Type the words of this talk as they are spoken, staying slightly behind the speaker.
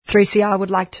3CR would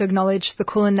like to acknowledge the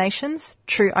Kulin Nations,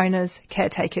 true owners,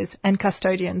 caretakers and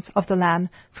custodians of the land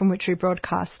from which we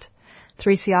broadcast.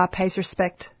 3CR pays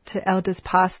respect to elders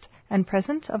past and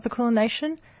present of the Kulin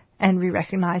Nation, and we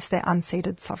recognise their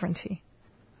unceded sovereignty.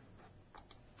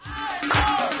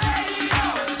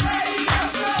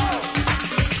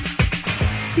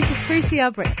 This is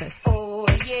 3CR Breakfast. Oh,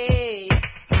 yeah.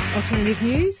 Alternative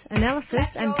news, analysis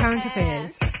and current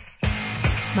affairs.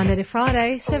 Monday to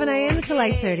Friday, 7am until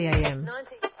 8:30am.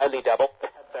 Only double.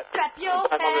 Clap your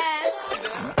hands.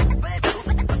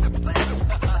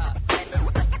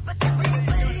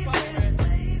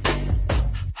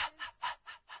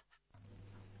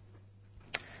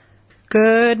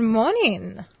 Good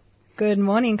morning. Good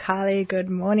morning, Carly. Good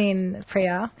morning,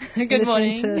 Priya. Good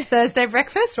morning. Listening to Thursday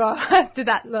Breakfast. Well, I did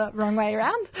that the wrong way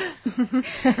around.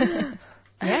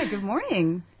 Yeah, good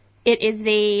morning. It is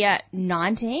the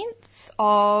 19th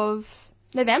of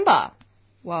November.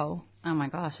 Whoa. Oh my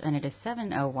gosh, and it is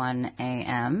 7:01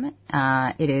 a.m.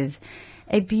 It is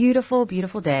a beautiful,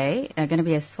 beautiful day. Going to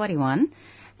be a sweaty one.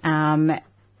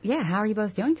 Yeah, how are you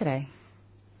both doing today?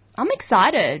 I'm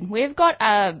excited. We've got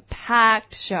a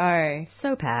packed show.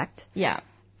 So packed. Yeah.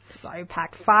 So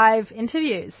packed. 5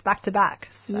 interviews back to back.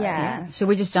 So, Yeah. Should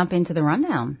we just jump into the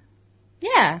rundown?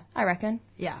 Yeah, I reckon.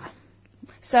 Yeah.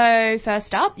 So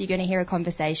first up, you're going to hear a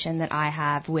conversation that I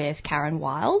have with Karen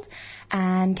Wild.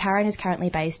 And Karen is currently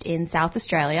based in South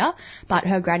Australia, but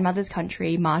her grandmother's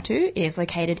country, Matu, is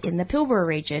located in the Pilbara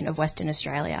region of Western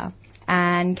Australia.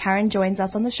 And Karen joins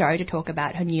us on the show to talk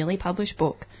about her newly published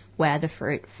book, Where the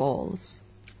Fruit Falls.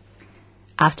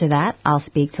 After that, I'll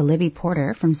speak to Libby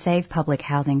Porter from Save Public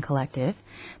Housing Collective.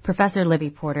 Professor Libby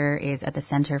Porter is at the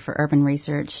Center for Urban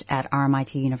Research at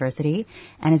RMIT University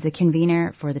and is the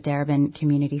convener for the Darebin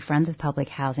Community Friends of Public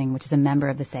Housing, which is a member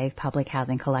of the Save Public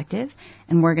Housing Collective.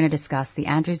 And we're going to discuss the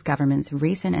Andrews government's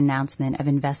recent announcement of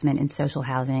investment in social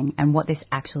housing and what this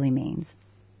actually means.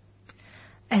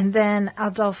 And then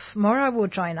Adolf Mora will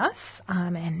join us,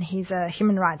 and he's a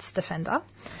human rights defender.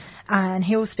 And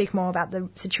he will speak more about the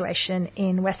situation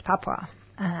in West Papua.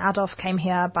 Adolf came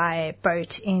here by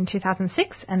boat in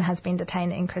 2006 and has been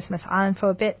detained in Christmas Island for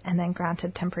a bit and then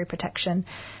granted temporary protection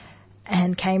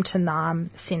and came to Naarm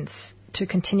since to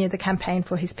continue the campaign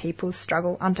for his people's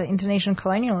struggle under Indonesian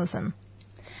colonialism.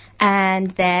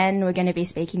 And then we're going to be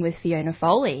speaking with Fiona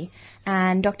Foley.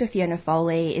 And Dr. Fiona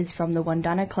Foley is from the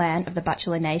Wandana clan of the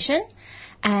Butchulla Nation.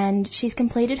 And she's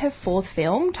completed her 4th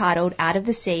film, titled Out of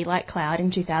the Sea Like Cloud,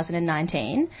 in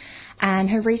 2019. And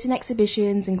her recent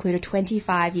exhibitions include a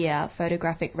 25-year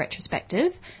photographic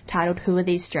retrospective titled Who Are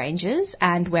These Strangers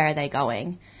and Where Are They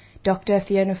Going? Dr.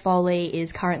 Fiona Foley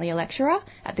is currently a lecturer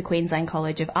at the Queensland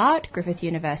College of Art, Griffith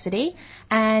University,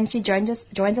 and she joins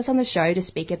us on the show to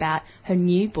speak about her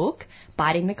new book,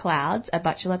 Biting the Clouds, A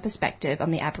Butchulla Perspective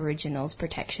on the Aboriginals'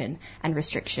 Protection and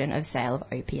Restriction of Sale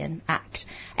of Opium Act,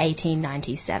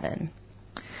 1897.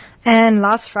 And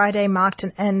last Friday marked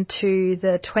an end to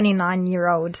the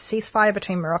 29-year-old ceasefire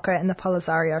between Morocco and the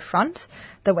Polisario Front,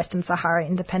 the Western Sahara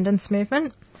independence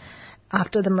movement,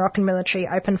 after the Moroccan military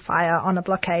opened fire on a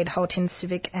blockade halting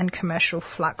civic and commercial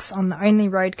flux on the only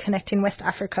road connecting West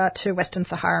Africa to Western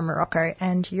Sahara, Morocco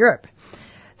and Europe.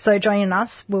 So joining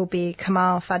us will be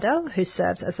Kamal Fadel, who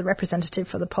serves as the representative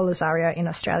for the Polisario in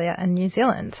Australia and New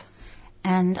Zealand.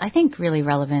 And I think really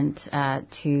relevant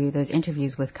to those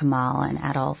interviews with Kamal and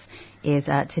Adolf is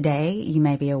today you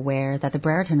may be aware that the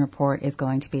Brereton Report is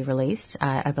going to be released.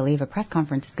 I believe a press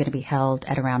conference is going to be held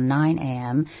at around 9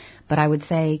 a.m. But I would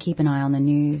say keep an eye on the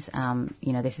news.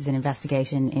 This is an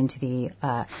investigation into the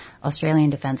Australian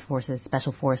Defence Forces,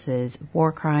 Special Forces,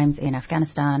 war crimes in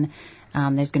Afghanistan.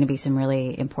 There's going to be some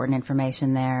really important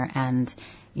information there. And,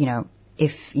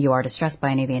 if you are distressed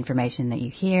by any of the information that you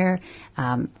hear,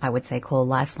 I would say call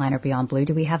Lifeline or Beyond Blue.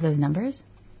 Do we have those numbers?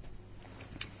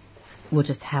 We'll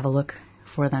just have a look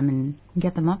for them and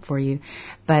get them up for you.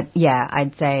 But, yeah,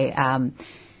 I'd say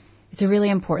it's a really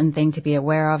important thing to be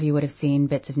aware of. You would have seen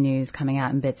bits of news coming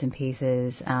out in bits and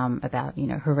pieces about,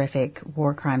 horrific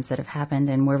war crimes that have happened,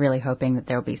 and we're really hoping that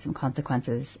there will be some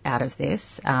consequences out of this.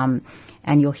 And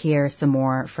you'll hear some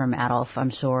more from Adolf,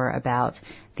 I'm sure, about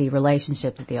the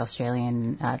relationship that the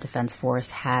Australian Defence Force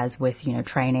has with,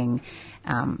 training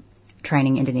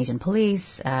Indonesian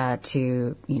police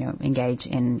to, engage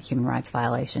in human rights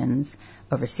violations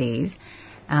overseas.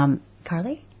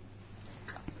 Carly?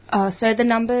 So the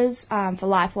numbers for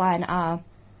Lifeline are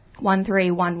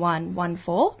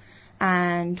 131114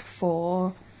 and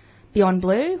for Beyond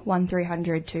Blue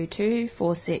 1300 22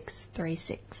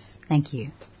 4636. Thank you.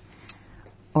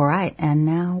 All right, and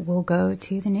now we'll go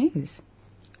to the news.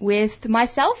 With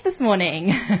myself this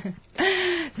morning.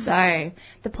 So,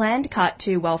 the planned cut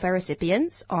to welfare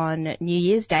recipients on New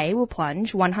Year's Day will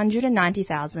plunge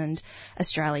 190,000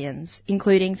 Australians,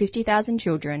 including 50,000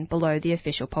 children, below the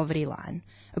official poverty line,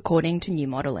 according to new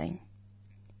modelling.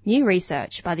 New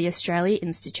research by the Australia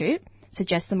Institute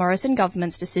suggests the Morrison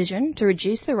government's decision to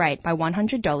reduce the rate by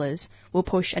 $100 will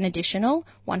push an additional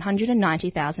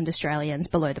 190,000 Australians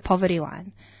below the poverty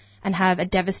line and have a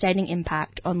devastating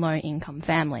impact on low-income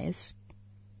families.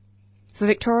 For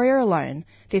Victoria alone,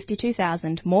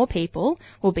 52,000 more people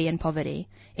will be in poverty,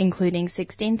 including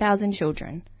 16,000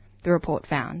 children, the report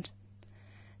found.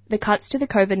 The cuts to the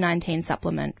COVID-19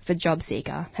 supplement for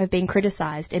JobSeeker have been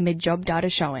criticised amid job data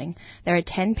showing there are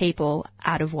 10 people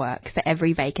out of work for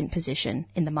every vacant position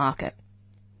in the market.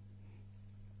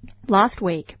 Last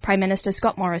week, Prime Minister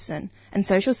Scott Morrison and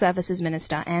Social Services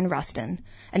Minister Anne Ruston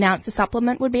announced the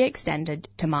supplement would be extended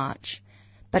to March,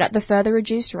 but at the further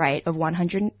reduced rate of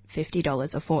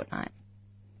 $150 a fortnight.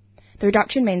 The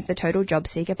reduction means the total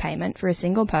JobSeeker payment for a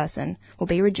single person will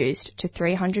be reduced to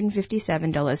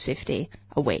 $357.50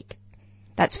 a week.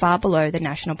 That's far below the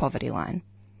national poverty line,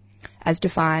 as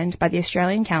defined by the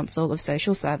Australian Council of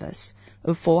Social Service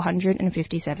of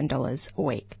 $457 a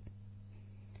week.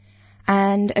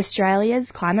 And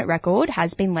Australia's climate record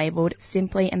has been labelled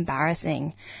simply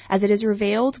embarrassing, as it is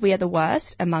revealed we are the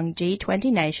worst among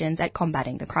G20 nations at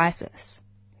combating the crisis.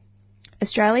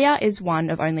 Australia is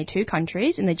one of only 2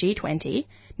 countries in the G20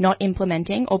 not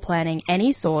implementing or planning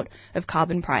any sort of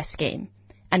carbon price scheme,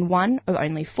 and one of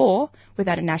only 4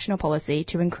 without a national policy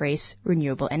to increase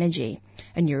renewable energy,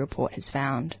 a new report has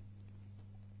found.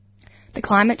 The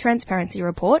Climate Transparency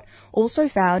Report also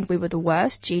found we were the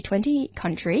worst G20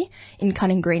 country in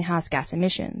cutting greenhouse gas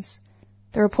emissions.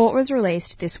 The report was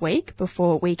released this week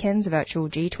before weekend's virtual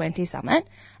G20 summit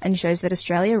and shows that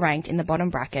Australia ranked in the bottom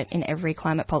bracket in every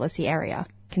climate policy area,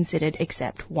 considered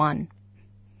except 1.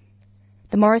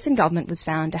 The Morrison government was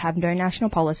found to have no national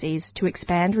policies to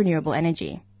expand renewable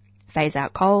energy, phase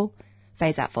out coal,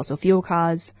 phase out fossil fuel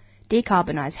cars,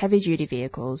 decarbonise heavy-duty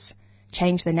vehicles,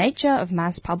 change the nature of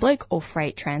mass public or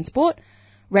freight transport,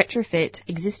 retrofit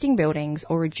existing buildings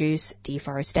or reduce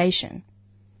deforestation.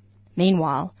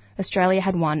 Meanwhile, Australia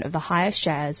had one of the highest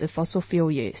shares of fossil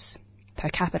fuel use per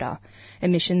capita,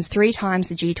 emissions 3 times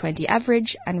the G20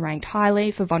 average, and ranked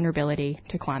highly for vulnerability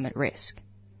to climate risk.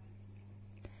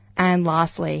 And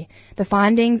lastly, the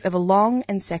findings of a long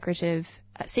and secretive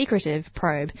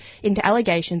probe into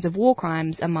allegations of war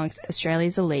crimes amongst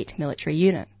Australia's elite military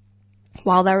unit,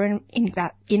 while they were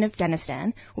in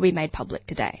Afghanistan, will be made public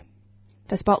today.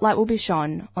 The spotlight will be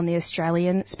shone on the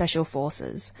Australian Special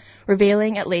Forces,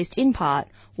 revealing, at least in part,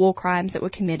 war crimes that were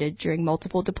committed during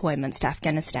multiple deployments to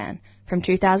Afghanistan from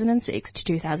 2006 to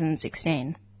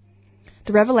 2016.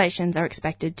 The revelations are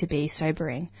expected to be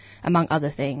sobering, among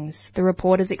other things. The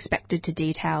report is expected to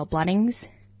detail bloodings,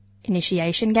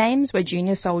 initiation games where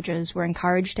junior soldiers were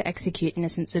encouraged to execute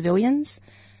innocent civilians.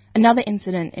 Another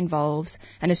incident involves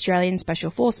an Australian Special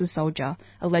Forces soldier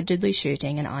allegedly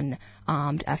shooting an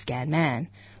unarmed Afghan man,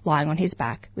 lying on his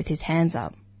back with his hands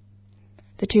up.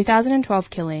 The 2012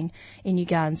 killing in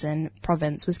Ugandan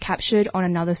province was captured on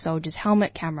another soldier's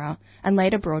helmet camera and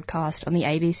later broadcast on the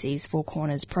ABC's Four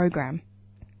Corners program.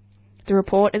 The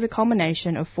report is a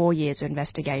culmination of 4 years of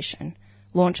investigation,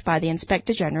 launched by the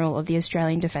Inspector General of the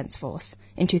Australian Defence Force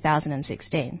in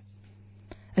 2016.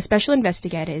 A special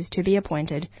investigator is to be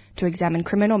appointed to examine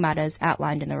criminal matters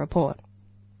outlined in the report,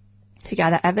 to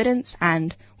gather evidence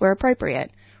and, where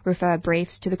appropriate, refer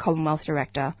briefs to the Commonwealth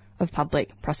Director of Public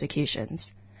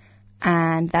Prosecutions.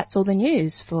 And that's all the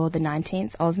news for the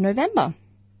 19th of November.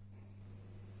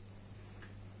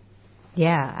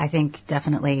 Yeah, I think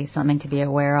definitely something to be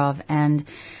aware of. And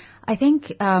I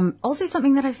think also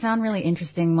something that I've found really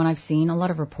interesting when I've seen a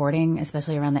lot of reporting,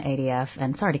 especially around the ADF,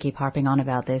 and sorry to keep harping on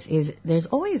about this, is there's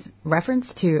always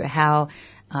reference to how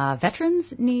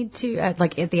veterans need to,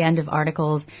 like at the end of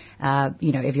articles,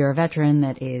 if you're a veteran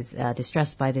that is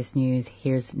distressed by this news,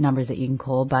 here's numbers that you can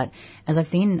call. But as I've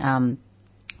seen,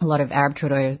 a lot of Arab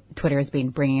Twitter has been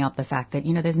bringing up the fact that,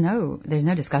 there's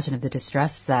no discussion of the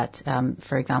distress that,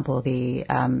 for example, the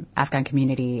Afghan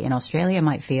community in Australia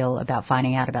might feel about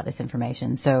finding out about this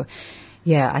information. So,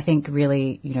 yeah, I think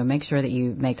really, make sure that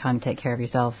you make time to take care of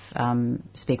yourself,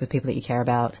 speak with people that you care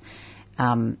about.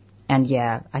 And,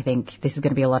 yeah, I think this is going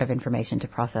to be a lot of information to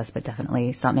process, but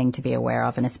definitely something to be aware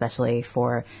of, and especially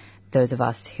for those of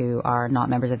us who are not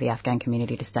members of the Afghan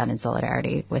community to stand in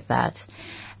solidarity with that.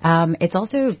 It's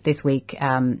also this week,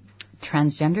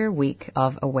 Transgender Week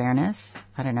of Awareness.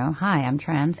 I don't know. Hi, I'm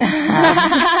trans.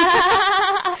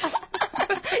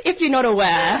 If you're not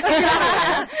aware.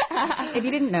 If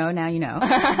you didn't know, now you know.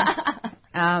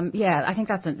 Yeah, I think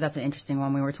that's an interesting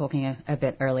one. We were talking a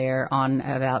bit earlier on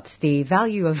about the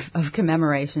value of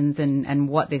commemorations and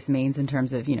what this means in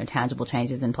terms of, tangible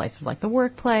changes in places like the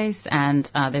workplace. And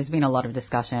there's been a lot of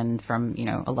discussion from,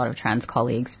 a lot of trans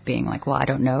colleagues being like, well, I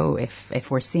don't know if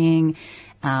we're seeing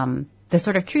the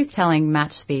sort of truth-telling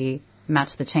match the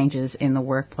changes in the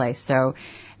workplace. So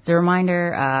it's a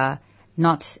reminder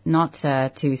not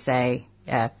to say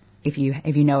if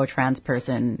you know a trans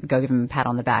person, go give them a pat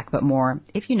on the back, but more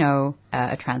if you know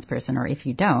a trans person or if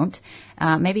you don't,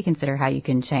 maybe consider how you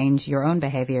can change your own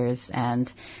behaviors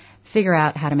and figure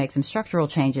out how to make some structural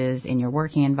changes in your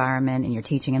working environment, in your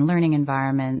teaching and learning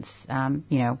environments,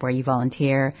 where you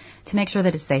volunteer, to make sure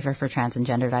that it's safer for trans and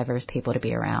gender diverse people to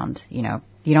be around. You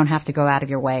don't have to go out of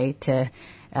your way to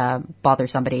bother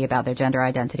somebody about their gender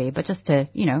identity, but just to,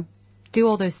 do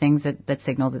all those things that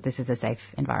signal that this is a safe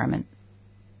environment.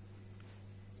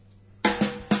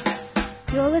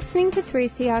 You're listening to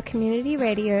 3CR Community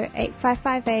Radio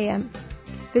 855 AM.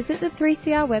 Visit the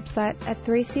 3CR website at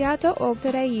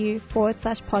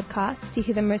 3cr.org.au/podcast to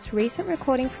hear the most recent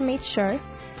recording from each show,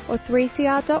 or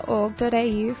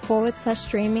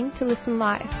 3cr.org.au/streaming to listen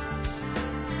live.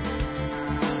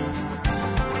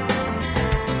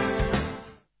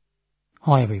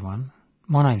 Hi everyone,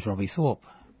 my name's Robbie Thorpe.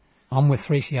 I'm with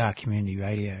 3CR Community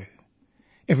Radio.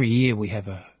 Every year we have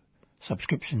a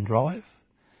subscription drive.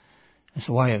 It's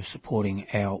a way of supporting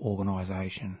our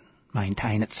organisation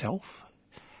maintain itself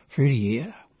through the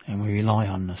year, and we rely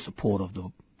on the support of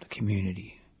the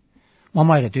community. One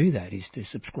way to do that is to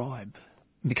subscribe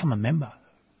and become a member,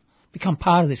 become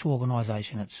part of this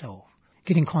organisation itself.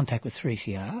 Get in contact with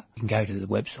 3CR. You can go to the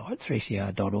website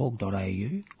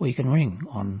 3cr.org.au, or you can ring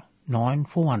on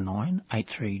 9419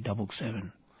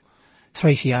 8377.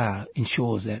 3CR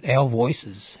ensures that our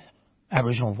voices,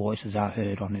 Aboriginal voices, are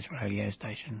heard on this radio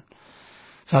station.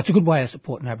 So it's a good way of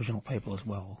supporting Aboriginal people as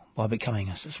well, by becoming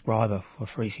a subscriber for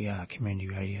 3CR Community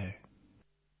Radio.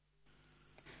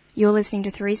 You're listening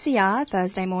to 3CR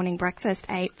Thursday Morning Breakfast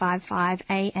 855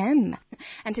 AM.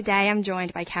 And today I'm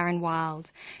joined by Karen Wild,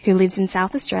 who lives in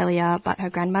South Australia, but her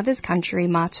grandmother's country,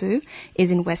 Matu,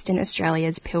 is in Western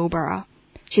Australia's Pilbara.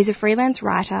 She's a freelance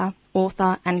writer,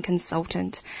 author and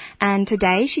consultant. And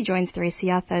today she joins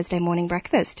 3CR Thursday Morning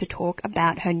Breakfast to talk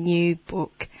about her new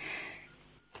book,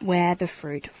 Where the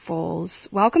Fruit Falls.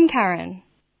 Welcome, Karen.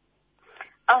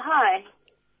 Oh, hi.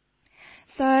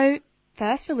 So,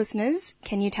 first for listeners,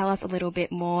 can you tell us a little bit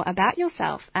more about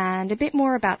yourself and a bit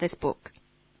more about this book?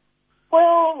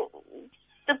 Well,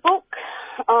 the book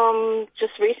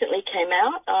just recently came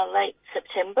out, late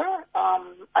September.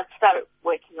 I started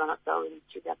working on it, though, in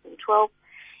 2012.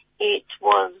 It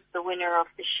was the winner of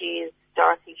this year's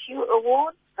Dorothy Hewitt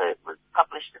Award, so it was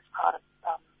published as part of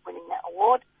winning that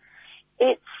award.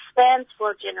 It spans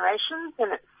 4 generations,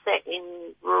 and it's set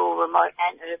in rural, remote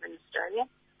and urban Australia.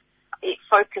 It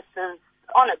focuses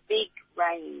on a big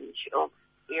range of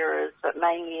eras, but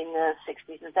mainly in the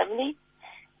 60s and 70s.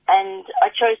 And I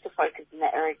chose to focus in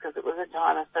that area because it was a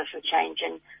time of social change,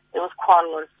 and there was quite a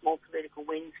lot of small political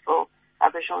wins for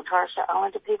Aboriginal and Torres Strait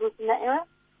Islander peoples in that era.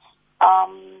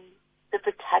 The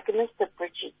protagonist of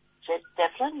Bridget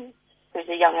Devlin, who's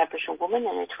a young Aboriginal woman,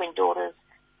 and her twin daughters,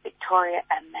 Victoria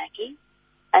and Maggie.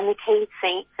 And the key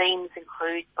themes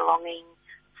include belonging,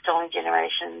 stolen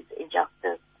generations,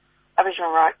 injustice,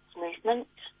 Aboriginal rights movement.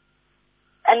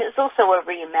 And it's also a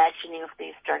reimagining of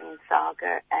the Australian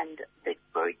saga and the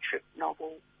road trip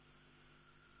novel.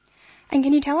 And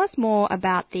can you tell us more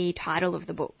about the title of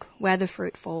the book, Where the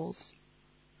Fruit Falls?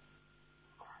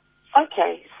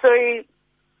 Okay, so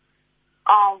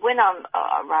when I'm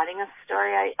writing a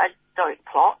story, I don't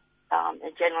plot.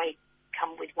 I generally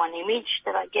come with one image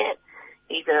that I get,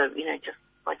 either, just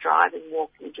by driving,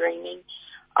 walking, dreaming.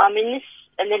 And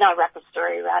then I wrap a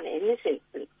story around it. In this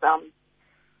instance,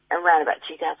 around about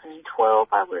 2012,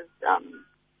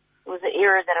 it was an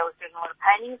era that I was doing a lot of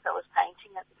paintings. I was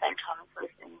painting at the same time as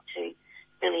listening to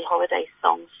Billie Holiday's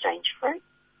song, Strange Fruit.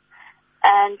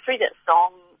 And through that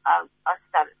song, I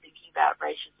started thinking about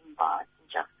racism, violence and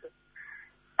justice,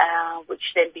 which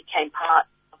then became part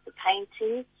of the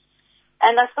painting.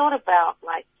 And I thought about,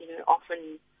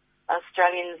 often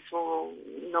Australians will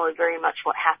know very much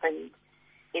what happened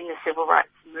in the civil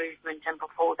rights movement and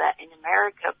before that in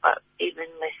America, but even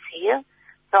less here.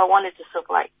 So I wanted to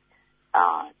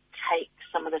take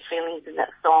some of the feelings in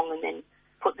that song and then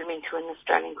put them into an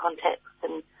Australian context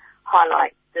and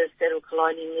highlight the settled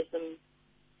colonialism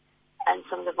and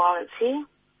some of the violence here.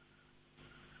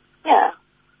 Yeah,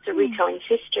 it's a retelling of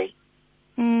history.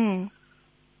 Mm.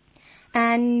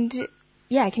 And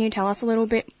can you tell us a little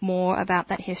bit more about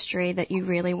that history that you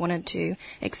really wanted to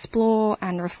explore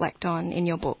and reflect on in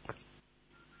your book?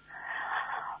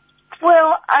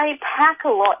 Well, I pack a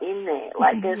lot in there.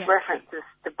 Like, there's references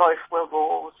to both World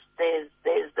Wars. There's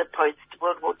the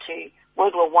post-World War II,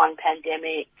 World War I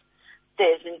pandemic.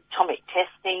 There's atomic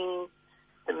testing,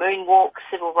 the moonwalk,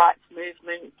 civil rights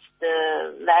movement,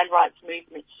 the land rights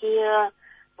movement here,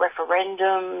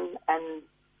 referendum, and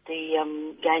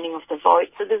the gaining of the vote.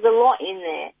 So there's a lot in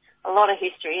there, a lot of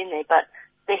history in there, but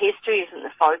the history isn't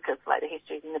the focus, like the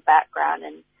history is in the background,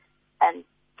 and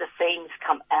the themes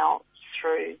come out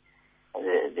through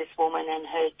this woman and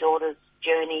her daughter's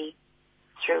journey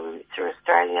through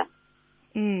Australia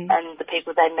and the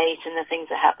people they meet and the things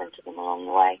that happen to them along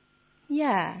the way.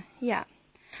 Yeah.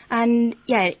 And,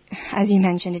 as you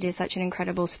mentioned, it is such an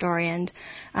incredible story, and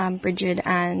Bridget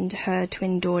and her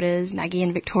twin daughters, Maggie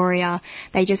and Victoria,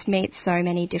 they just meet so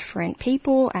many different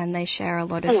people and they share a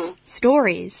lot of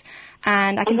stories.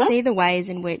 And I can see the ways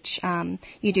in which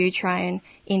you do try and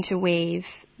interweave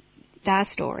their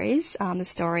stories, the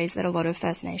stories that a lot of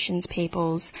First Nations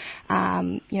peoples,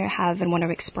 have and want to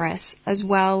express, as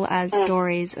well as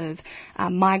stories of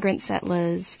migrant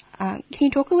settlers. Can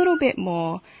you talk a little bit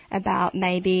more about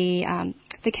maybe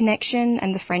the connection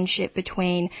and the friendship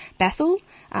between Bethel,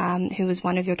 who was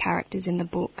one of your characters in the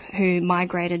book, who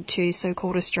migrated to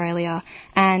so-called Australia,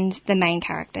 and the main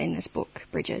character in this book,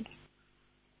 Bridget?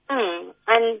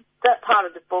 And that part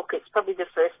of the book, it's probably the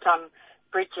first time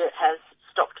Bridget has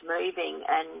stopped moving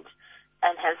and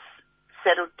has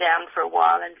settled down for a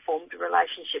while and formed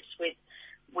relationships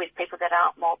with people that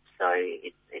aren't mobs. So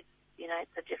it's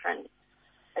a different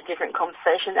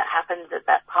conversation that happens at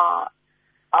that part.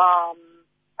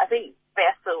 I think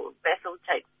Bethel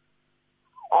takes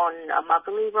on a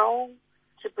motherly role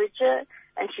to Bridget,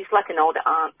 and she's like an older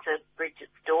aunt to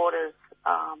Bridget's daughters.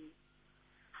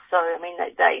 So I mean,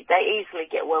 they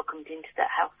easily get welcomed into that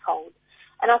household.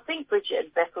 And I think Bridget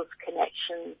and Bethel's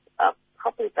connections are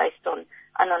probably based on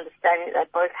an understanding that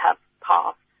they both have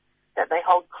paths that they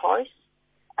hold close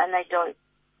and they don't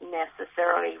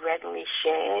necessarily readily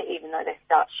share, even though they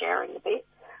start sharing a bit.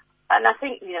 And I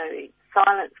think,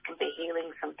 silence can be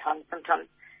healing sometimes. Sometimes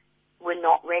we're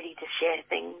not ready to share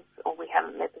things or we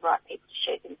haven't met the right people to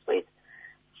share things with.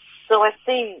 So I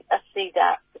see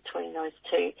that between those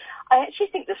two. I actually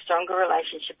think the stronger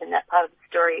relationship in that part of the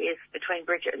story is between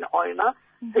Bridget and Oma,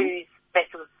 who's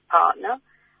Bethel's partner,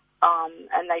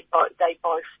 and they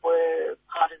both were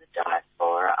part of the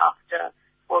diaspora after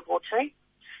World War II.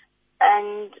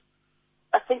 And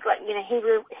I think,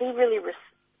 he really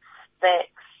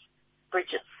respects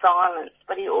Bridget's silence,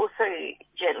 but he also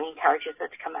gently encourages her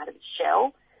to come out of the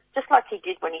shell, just like he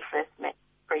did when he first met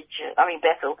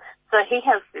Bethel. So he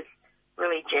has this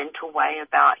really gentle way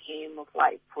about him of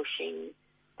pushing,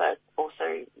 but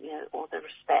also, all the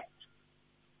respect.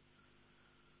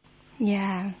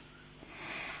 Yeah.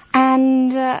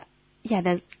 And,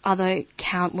 there's other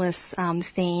countless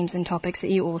themes and topics that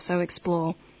you also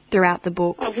explore throughout the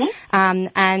book.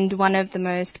 And one of the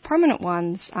most prominent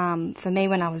ones for me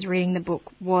when I was reading the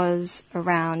book was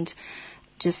around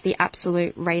just the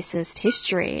absolute racist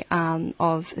history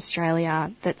of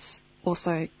Australia that's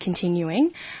also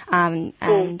continuing, and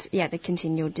the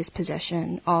continual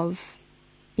dispossession of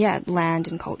land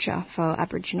and culture for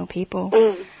Aboriginal people.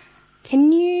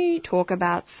 Can you talk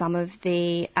about some of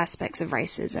the aspects of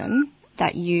racism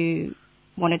that you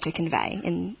wanted to convey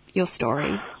in your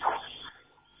story?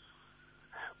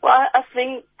 Well, I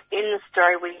think in the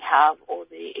story we have all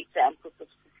the examples of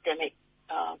systemic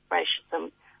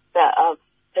racism that are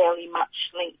fairly much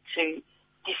linked to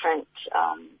different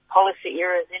policy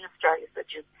eras in Australia,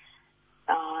 such as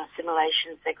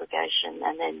assimilation, segregation,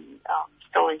 and then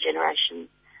stolen generation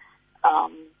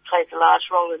plays a large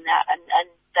role in that, and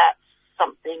that's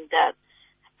something that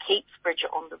keeps Bridget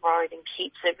on the road and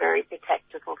keeps her very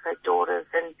protective of her daughters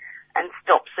and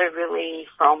stops her really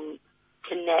from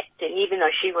connecting, even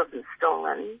though she wasn't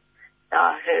stolen.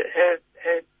 Her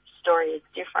story is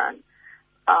different,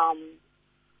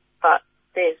 but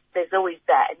there's always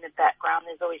that in the background.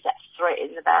 There's always that threat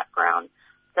in the background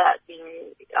that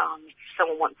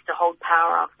someone wants to hold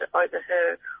power over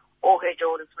her or her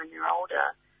daughters when they're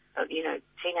older.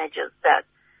 Teenagers that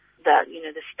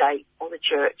the state or the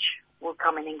church will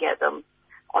come in and get them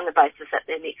on the basis that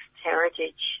they're mixed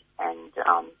heritage. And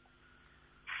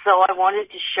so I wanted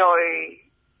to show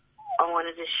one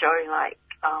of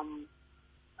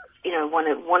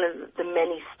the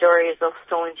many stories of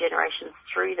stolen generations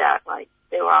through that. Like,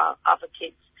 there are other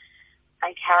kids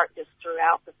and characters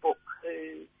throughout the book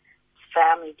whose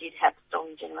family did have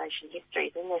stolen generation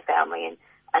histories in their family,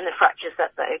 and the fractures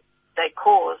that they they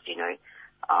caused,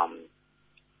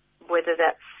 whether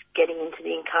that's getting into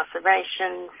the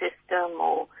incarceration system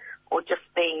or just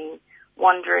being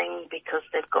wandering because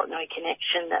they've got no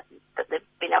connection that they've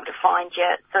been able to find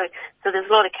yet. So there's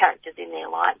a lot of characters in there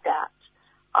like that.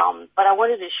 But I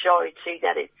wanted to show too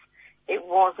that it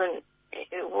wasn't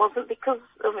because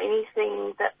of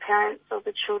anything that parents or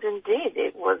the children did.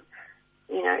 It was,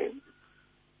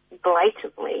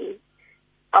 blatantly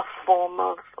a form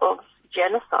of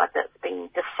genocide that's been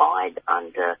defied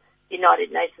under the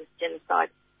United Nations Genocide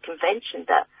Convention,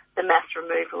 that the mass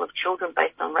removal of children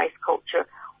based on race, culture,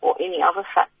 or any other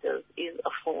factors is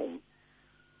a form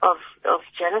of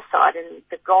genocide. And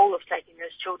the goal of taking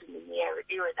those children in the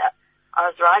era that I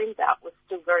was writing about was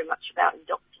still very much about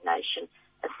indoctrination,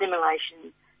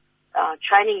 assimilation,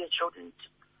 training the children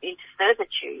into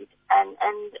servitude, and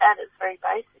at its very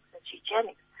basics, it's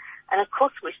eugenics. And of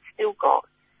course, we've still got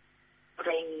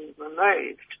being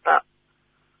removed, but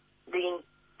the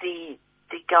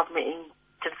government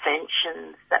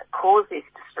interventions that cause these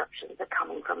disruptions are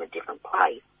coming from a different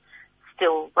place,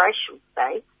 still racial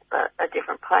based, but a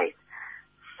different place.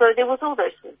 So there was all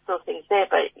those sort of things there,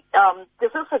 but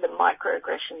there's also the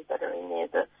microaggressions that are in there,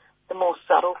 the more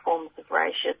subtle forms of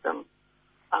racism,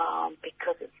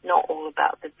 because it's not all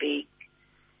about the big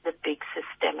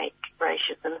systemic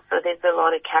racism. So there's a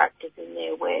lot of characters in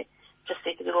there where just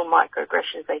these little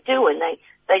microaggressions they do, and they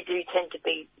do tend to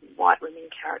be white women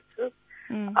characters,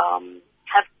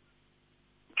 have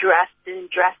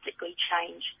drastically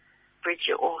changed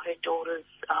Bridget or her daughter's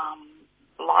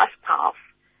life path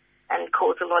and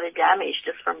cause a lot of damage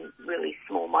just from really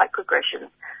small microaggressions.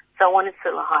 So I wanted to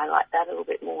sort of highlight that a little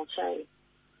bit more too.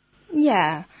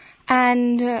 Yeah,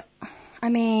 and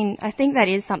I think that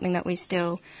is something that we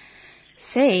still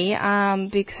see,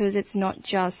 because it's not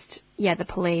just, the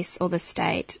police or the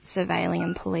state surveilling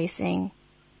and policing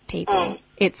people.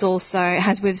 It's also,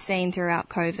 as we've seen throughout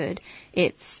COVID,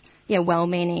 it's,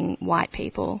 well-meaning white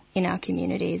people in our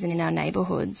communities and in our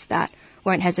neighbourhoods that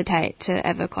won't hesitate to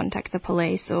ever contact the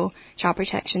police or child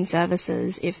protection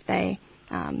services if they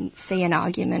see an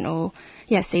argument or,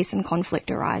 see some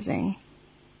conflict arising.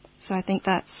 So I think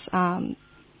that's, those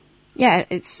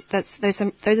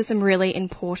are some really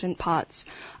important parts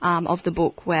of the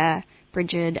book where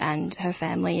Bridget and her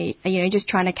family are, just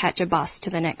trying to catch a bus to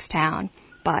the next town,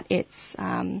 but it's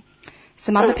some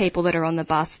other people that are on the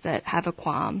bus that have a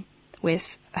qualm with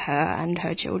her and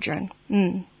her children.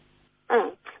 But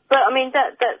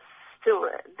that's still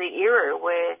the era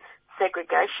where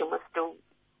segregation was still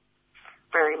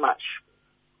very much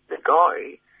the go.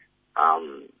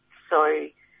 So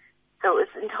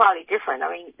it's entirely different.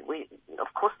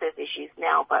 Of course there's issues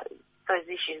now, but those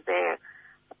issues there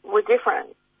were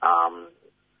different. I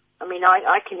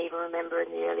can even remember in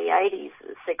the early 80s,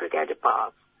 segregated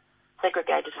bars,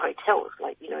 segregated hotels,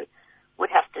 would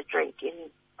have to drink in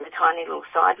the tiny little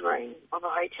side room of a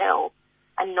hotel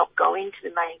and not go into the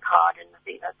main card. And I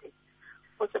think it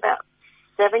was about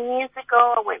 7 years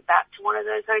ago, I went back to one of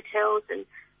those hotels and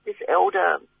this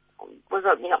elder was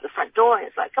opening up the front door and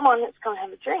it's like, come on, let's come and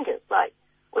have a drink. It's like,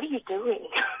 what are you doing?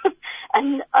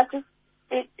 And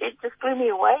it just blew me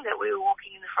away that we were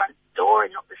walking in the front door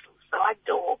and not this little side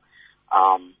door.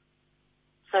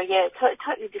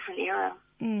 Totally different era.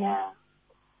 Yeah.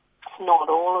 It's not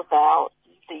all about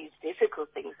these difficult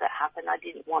things that happen. I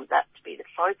didn't want that to be the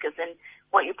focus. And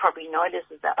what you probably notice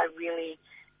is that I really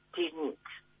didn't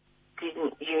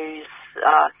use,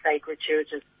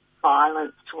 gratuitous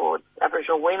violence towards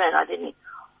Aboriginal women. I didn't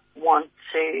want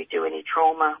to do any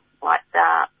trauma like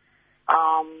that.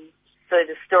 So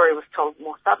the story was told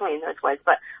more subtly in those ways,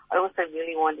 but I also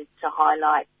really wanted to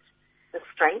highlight the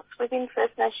strengths within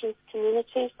First Nations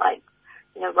communities, right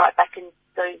back in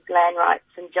those land rights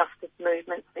and justice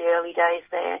movements, the early days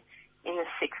there in the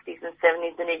 60s and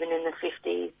 70s and even in the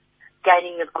 50s,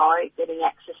 gaining the vote, getting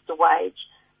access to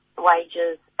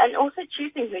wages, and also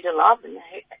choosing who to love and,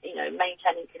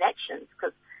 maintaining connections,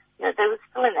 because, they were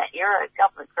still in that era,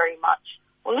 government very much,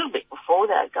 a little bit before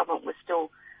that, government was still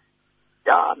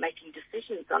making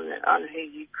decisions on who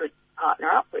you could partner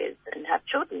up with and have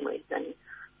children with, and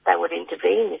they would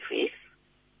intervene if you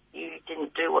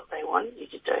didn't do what they wanted you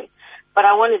to do. But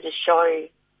I wanted to show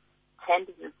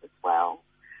tenderness as well,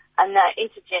 and that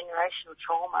intergenerational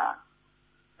trauma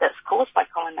that's caused by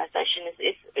colonisation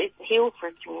is healed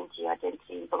through community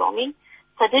identity and belonging.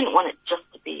 So I didn't want it just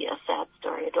to be a sad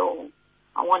story at all.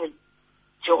 I wanted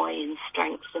joy and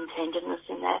strength and tenderness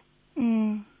in there.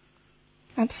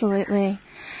 Absolutely.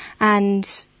 And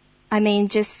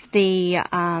just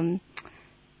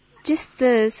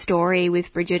the story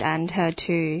with Bridget and her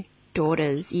two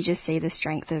daughters, you just see the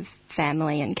strength of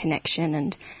family and connection,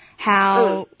 and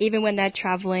how even when they're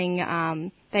travelling,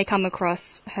 they come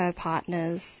across her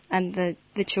partners and the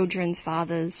children's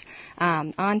fathers,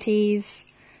 aunties.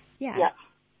 Yeah. Yeah.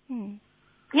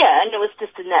 Yeah, and it was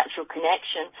just a natural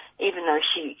connection. Even though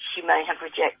she may have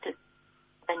rejected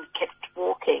and kept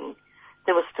walking,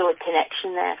 there was still a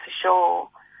connection there for sure.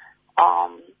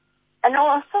 And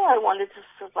also I wanted to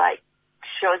sort of like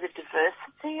show the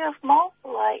diversity of mob.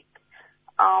 Like,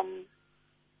 I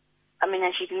mean,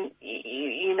 as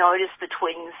you notice the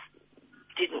twins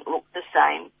didn't look the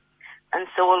same, and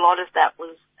so a lot of that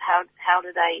was how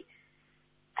do they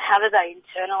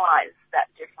internalize that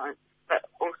difference, but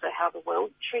also how the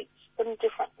world treats them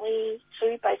differently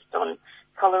too, based on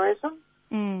colorism.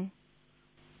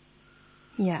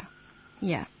 Yeah,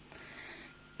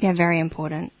 very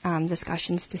important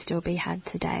discussions to still be had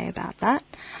today about that.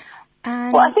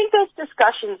 And well, I think those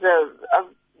discussions are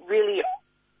really,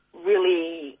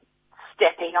 really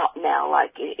stepping up now,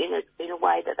 like in a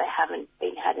way that they haven't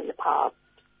been had in the past,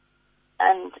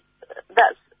 and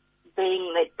that's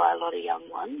being led by a lot of young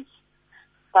ones.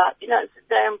 But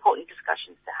they're important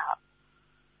discussions to have.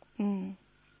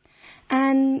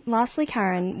 And lastly,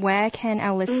 Karen, where can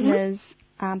our listeners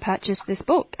purchase this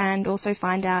book and also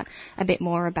find out a bit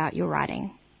more about your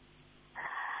writing?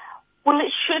 Well,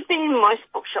 it should be in most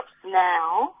bookshops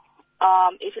now.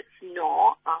 If it's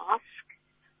not, ask.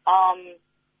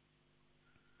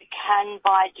 You can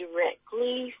buy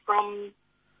directly from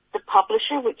the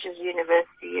publisher, which is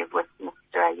University of Western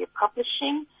Australia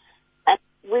Publishing. And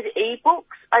with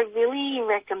ebooks, I really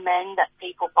recommend that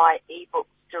people buy ebooks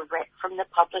direct from the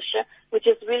publisher, which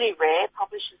is really rare.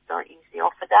 Publishers don't usually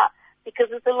offer that because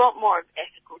there's a lot more of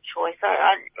ethical choice.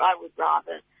 I would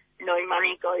rather no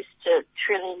money goes to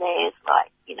trillionaires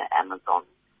like, Amazon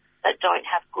that don't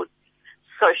have good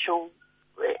social,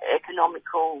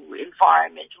 economical,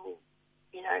 environmental,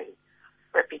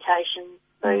 reputation.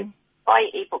 So buy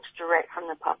ebooks direct from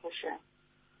the publisher.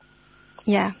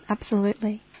 Yeah,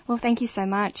 absolutely. Well, thank you so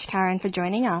much, Karen, for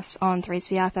joining us on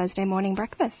 3CR Thursday Morning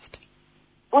Breakfast.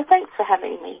 Well, thanks for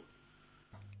having me.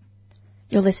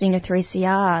 You're listening to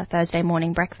 3CR Thursday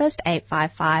Morning Breakfast,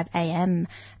 8:55 a.m.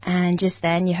 And just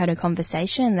then you heard a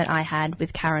conversation that I had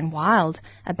with Karen Wild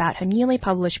about her newly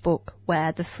published book,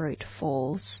 Where the Fruit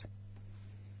Falls.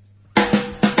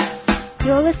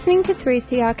 You're listening to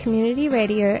 3CR Community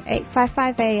Radio,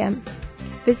 855 AM.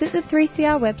 Visit the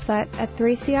 3CR website at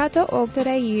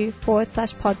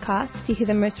 3cr.org.au/podcast to hear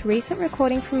the most recent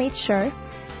recording from each show,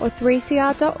 or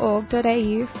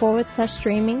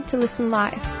 3cr.org.au/streaming to listen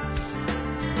live.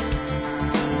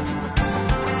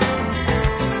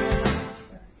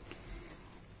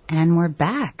 And we're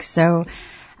back. So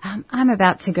I'm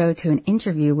about to go to an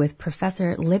interview with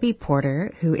Professor Libby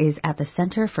Porter, who is at the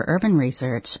Centre for Urban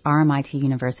Research, RMIT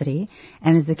University,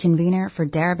 and is the convener for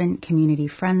Darebin Community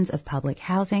Friends of Public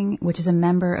Housing, which is a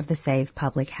member of the Save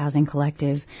Public Housing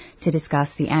Collective, to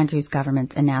discuss the Andrews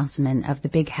government's announcement of the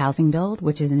Big Housing Bill,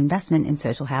 which is an investment in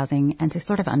social housing, and to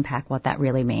sort of unpack what that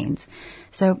really means.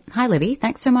 So, hi Libby,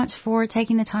 thanks so much for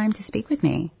taking the time to speak with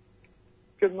me.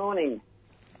 Good morning.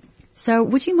 So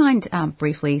would you mind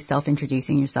briefly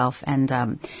self-introducing yourself and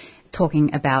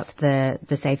talking about the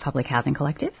Save Public Housing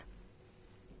Collective?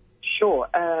 Sure.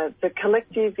 The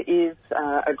collective is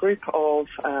a group of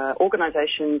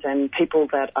organisations and people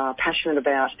that are passionate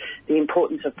about the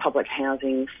importance of public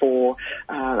housing for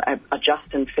a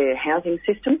just and fair housing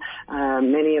system.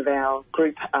 Many of our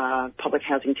group are public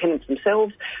housing tenants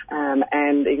themselves,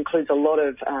 and it includes a lot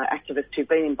of activists who've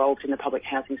been involved in the public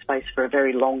housing space for a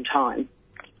very long time,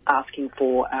 asking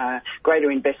for greater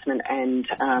investment and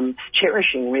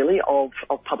cherishing, really, of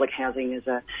public housing as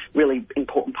a really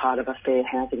important part of a fair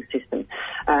housing system.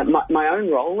 My own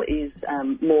role is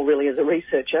more really as a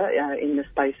researcher in the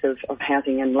space of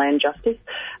housing and land justice,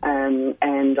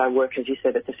 and I work, as you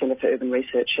said, at the Centre for Urban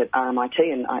Research at RMIT,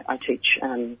 and I teach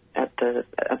at the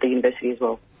university as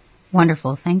well.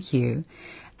 Wonderful, thank you.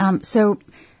 So,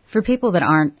 for people that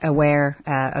aren't aware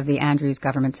of the Andrews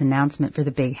government's announcement for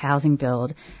the Big Housing Bill,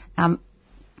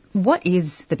 what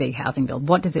is the Big Housing Bill?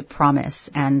 What does it promise?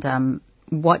 And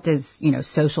what does,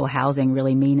 social housing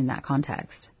really mean in that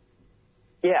context?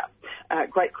 Yeah,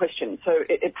 Great question. So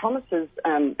it promises.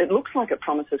 It looks like it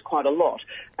promises quite a lot.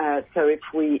 So if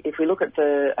we look at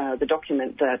the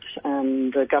document that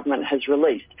the government has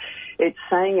released, it's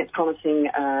saying it's promising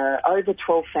over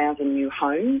 12,000 new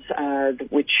homes,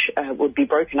 which would be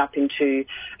broken up into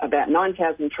about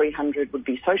 9,300 would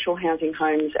be social housing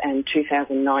homes and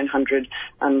 2,900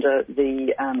 under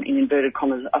the, in inverted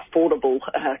commas, affordable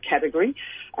category,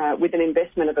 with an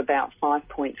investment of about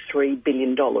 $5.3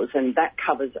 billion. And that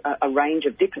covers a range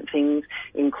of different things,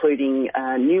 including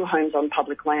new homes on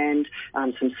public land,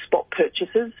 some spot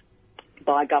purchases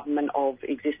by government of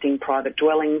existing private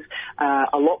dwellings,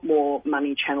 a lot more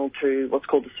money channelled through what's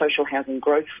called the Social Housing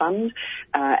Growth Fund,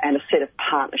 and a set of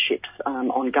partnerships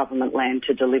on government land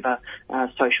to deliver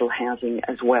social housing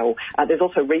as well. There's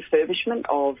also refurbishment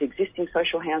of existing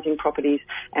social housing properties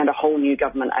and a whole new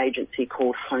government agency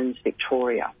called Homes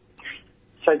Victoria.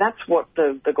 So that's what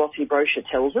the glossy brochure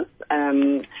tells us.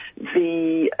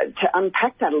 To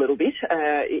unpack that a little bit,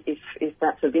 if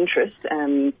that's of interest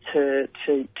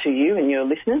to you and your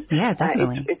listeners, yeah,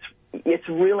 definitely. It's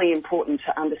really important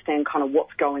to understand kind of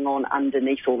what's going on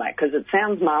underneath all that, because it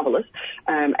sounds marvellous,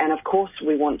 and of course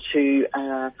we want to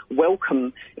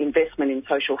welcome investment in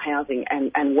social housing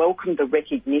and welcome the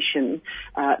recognition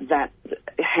that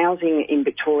housing in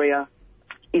Victoria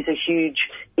is a huge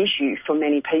issue for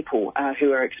many people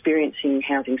who are experiencing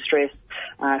housing stress,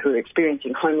 who are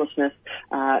experiencing homelessness,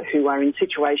 who are in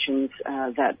situations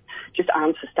that just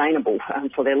aren't sustainable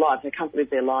for their lives. They can't live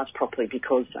their lives properly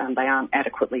because they aren't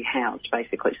adequately housed,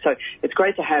 basically. So it's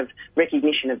great to have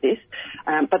recognition of this,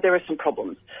 but there are some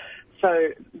problems. So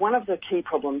one of the key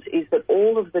problems is that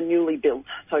all of the newly built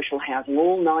social housing,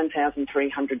 all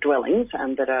 9,300 dwellings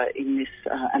that are in this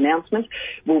announcement,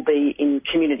 will be in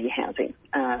community housing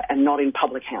and not in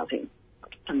public housing.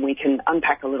 And we can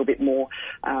unpack a little bit more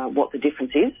what the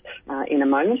difference is in a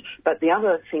moment. But the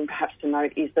other thing perhaps to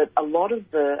note is that a lot of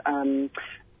the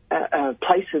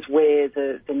places where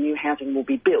the new housing will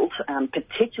be built,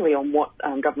 particularly on what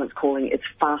government's calling its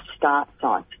fast start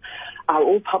sites, are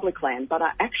all public land, but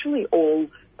are actually all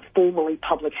formerly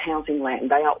public housing land.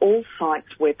 They are all sites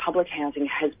where public housing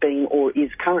has been or is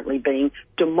currently being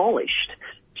demolished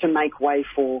to make way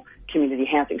for community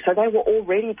housing. So they were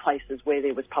already places where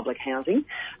there was public housing,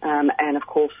 and of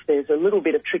course there's a little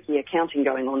bit of tricky accounting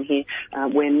going on here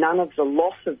where none of the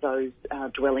loss of those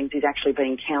dwellings is actually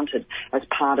being counted as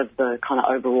part of the kind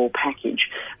of overall package.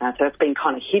 So it's been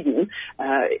kind of hidden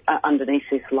underneath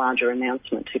this larger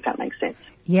announcement, if that makes sense.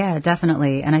 Yeah,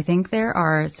 definitely. And I think there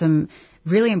are some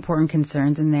really important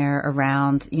concerns in there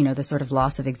around, you know, the sort of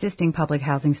loss of existing public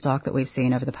housing stock that we've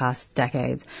seen over the past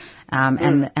decades,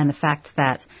 and the fact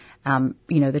that,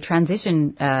 you know, the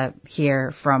transition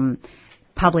here from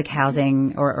public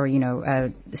housing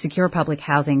or secure public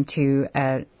housing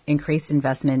to increased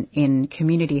investment in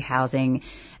community housing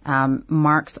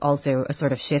marks also a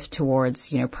sort of shift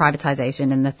towards, you know,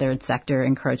 privatization and the third sector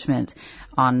encroachment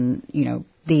on, you know,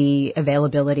 the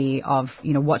availability of,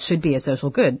 you know, what should be a social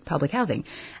good, public housing.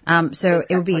 So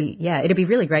it would be, it'd be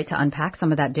really great to unpack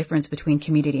some of that difference between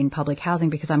community and public housing,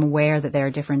 because I'm aware that there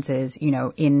are differences, you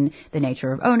know, in the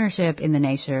nature of ownership, in the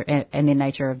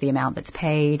nature of the amount that's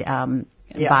paid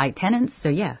by tenants. So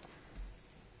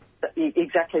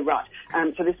Exactly right.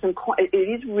 So there's it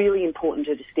is really important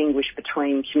to distinguish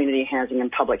between community housing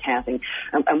and public housing.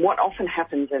 And what often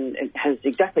happens, and it has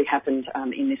exactly happened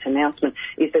in this announcement,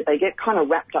 is that they get kind of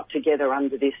wrapped up together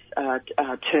under this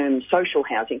term social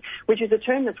housing, which is a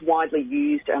term that's widely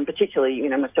used, particularly, you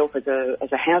know, myself as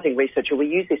a housing researcher, we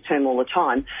use this term all the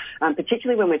time,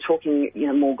 particularly when we're talking, you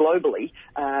know, more globally,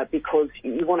 because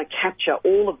you want to capture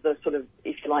all of the sort of,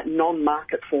 if you like,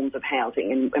 non-market forms of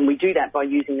housing, and we do that by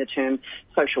using the term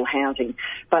social housing.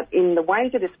 But in the way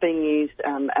that it's being used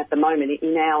at the moment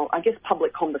in our, I guess,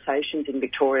 public conversations in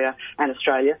Victoria and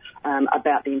Australia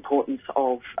about the importance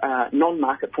of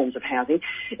non-market forms of housing,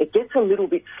 it gets a little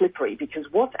bit slippery, because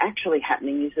what's actually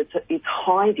happening is it's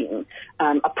hiding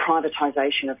a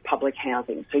privatisation of public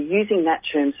housing. So using that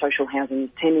term social housing is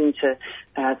tending to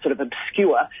sort of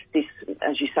obscure this,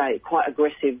 as you say, quite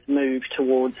aggressive move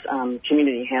towards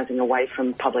community housing away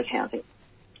from public housing.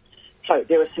 So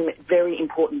there are some very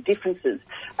important differences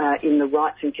in the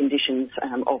rights and conditions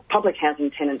of public housing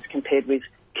tenants compared with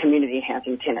community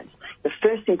housing tenants. The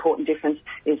first important difference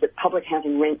is that public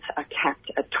housing rents are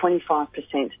capped at 25%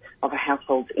 of a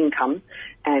household's income,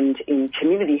 and in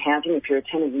community housing, if you're a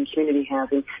tenant in community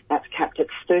housing, that's capped at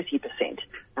 30%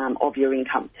 of your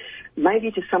income.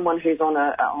 Maybe to someone who's on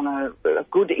a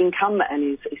good income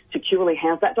and is securely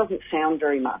housed, that doesn't sound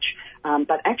very much.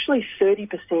 but actually 30%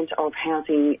 of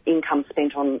housing income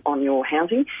spent on your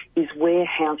housing is where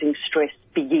housing stress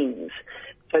begins.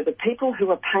 So the people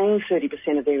who are paying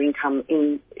 30% of their income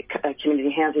in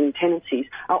community housing tenancies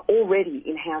are already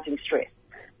in housing stress.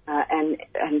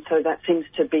 And so that seems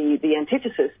to be the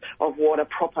antithesis of what a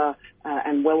proper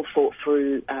and well thought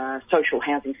through social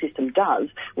housing system does,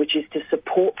 which is to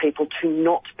support people to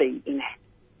not be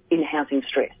in housing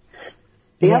stress.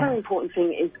 The other important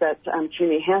thing is that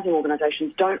community housing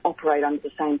organisations don't operate under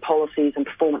the same policies and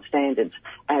performance standards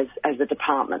as the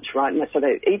department, right? And so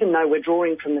even though we're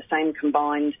drawing from the same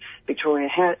combined Victoria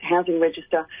Housing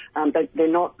Register, they're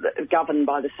not governed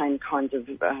by the same kinds of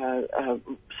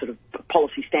sort of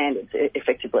policy standards,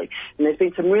 effectively. And there's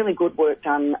been some really good work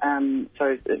done.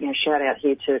 So shout out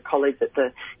here to colleagues at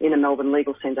the Inner Melbourne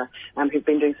Legal Centre who've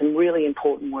been doing some really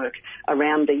important work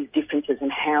around these differences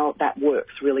and how that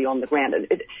works really on the ground.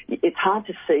 It's hard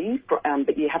to see,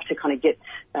 but you have to kind of get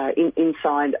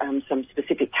inside some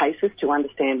specific cases to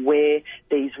understand where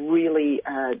these really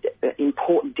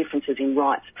important differences in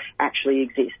rights actually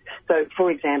exist. So,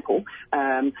 for example,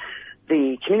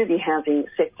 the community housing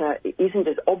sector isn't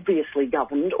as obviously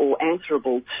governed or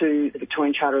answerable to the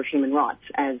Victorian Charter of Human Rights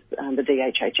as the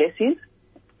DHHS is.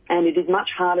 And it is much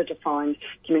harder to find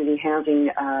community housing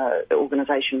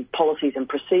organisation policies and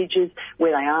procedures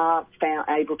where they are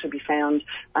able to be found.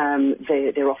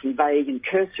 They're often vague and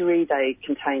cursory. They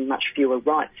contain much fewer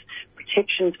rights,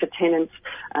 protections for tenants.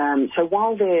 So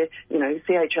while they're,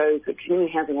 CHOs,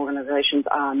 community housing organisations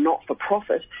are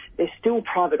not-for-profit, they're still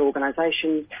private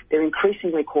organisations. They're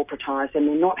increasingly corporatised and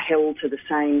they're not held to the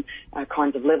same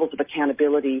kinds of levels of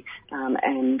accountability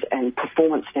and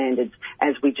performance standards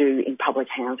as we do in public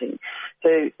housing.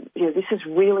 So, this is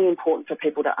really important for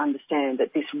people to understand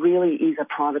that this really is a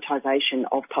privatisation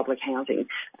of public housing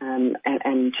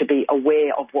and to be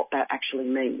aware of what that actually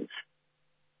means.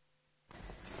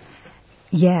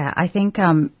 Yeah, I think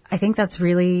that's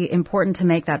really important to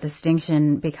make that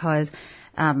distinction because,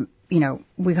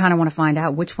 we kind of want to find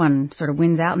out which one sort of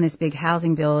wins out in this big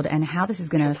housing build and how this is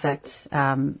going to affect,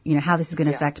 how this is going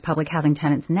to affect public housing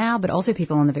tenants now, but also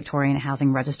people on the Victorian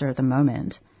Housing Register at the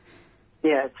moment.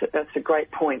 Yeah, that's a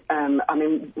great point.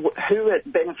 Who it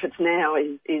benefits now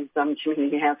is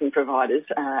community housing providers,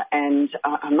 and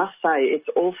I must say it's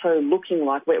also looking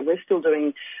like we're still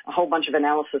doing a whole bunch of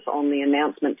analysis on the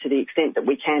announcement to the extent that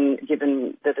we can,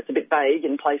 given that it's a bit vague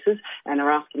in places, and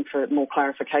are asking for more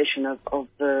clarification of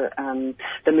the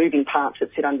moving parts that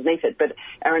sit underneath it. But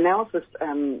our analysis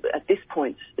at this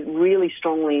point really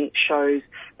strongly shows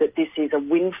that this is a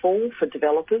windfall for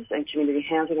developers and community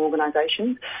housing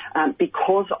organisations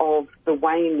because of the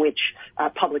way in which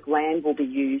public land will be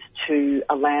used to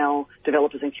allow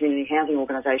developers and community housing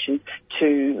organisations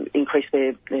to increase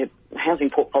their housing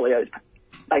portfolios,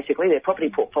 basically their property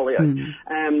portfolios.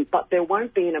 But there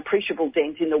won't be an appreciable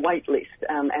dent in the wait list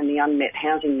and the unmet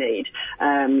housing need.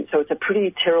 So it's a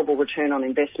pretty terrible return on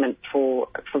investment for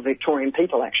Victorian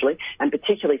people, actually, and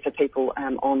particularly for people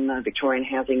on the Victorian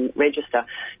Housing Register.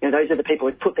 Those are the people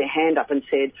who put their hand up and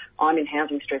said, I'm in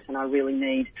housing stress and I really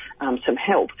need some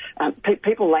help.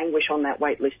 People languish on that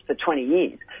wait list for 20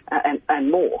 years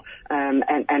and more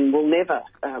and will never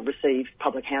receive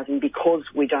public housing because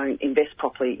we don't invest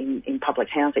properly in public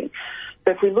housing.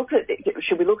 But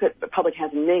should we look at public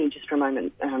housing need just for a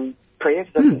moment, Priya,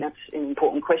 because I think that's an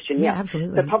important question. Yeah,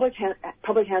 absolutely. The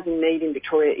public housing need in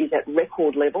Victoria is at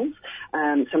record levels.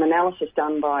 Some analysis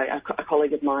done by a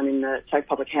colleague of mine in the Safe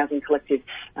Public Housing Collective,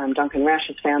 Duncan Rash,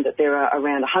 has found that there are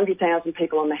around 100,000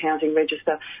 people on the housing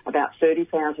register, about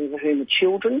 30,000 of whom are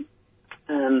children.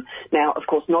 Now, of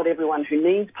course, not everyone who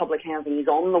needs public housing is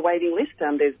on the waiting list.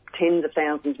 There's tens of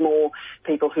thousands more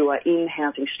people who are in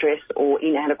housing stress or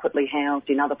inadequately housed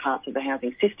in other parts of the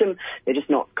housing system. They're just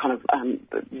not kind of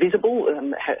visible,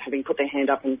 having put their hand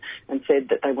up and said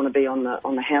that they want to be on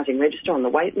the housing register, on the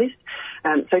wait list.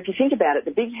 So if you think about it,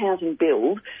 the big housing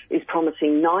build is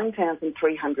promising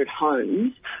 9,300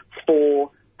 homes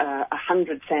for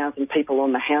 100,000 people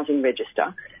on the housing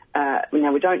register.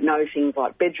 Now, we don't know things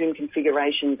like bedroom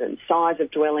configurations and size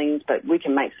of dwellings, but we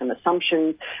can make some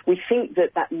assumptions. We think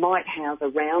that might house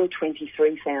around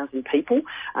 23,000 people,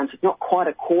 so it's not quite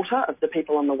a quarter of the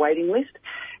people on the waiting list.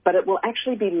 But it will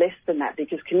actually be less than that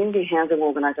because community housing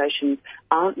organisations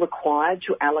aren't required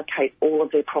to allocate all of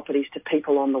their properties to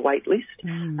people on the wait list.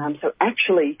 So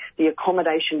actually, the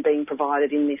accommodation being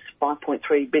provided in this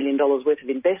 $5.3 billion worth of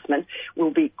investment will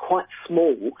be quite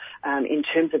small in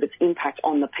terms of its impact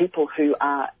on the people who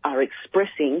are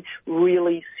expressing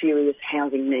really serious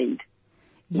housing need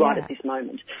right at this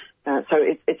moment. So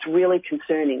it's really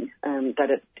concerning that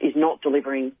it is not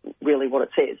delivering really what it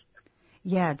says.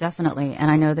 Yeah, definitely.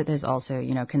 And I know that there's also,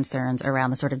 concerns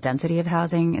around the sort of density of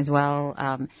housing as well.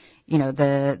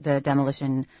 The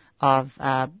demolition of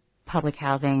public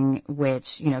housing,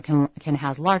 which, can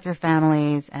house larger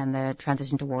families, and the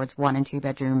transition towards 1 and 2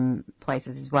 bedroom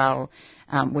places as well,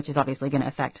 which is obviously going to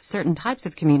affect certain types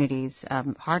of communities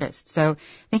hardest. So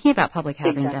thinking about public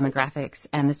housing demographics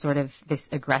and this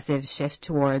aggressive shift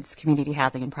towards community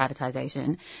housing and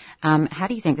privatization, how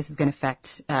do you think this is going to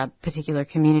affect particular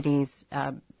communities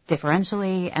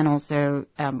differentially, and also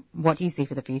what do you see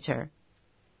for the future?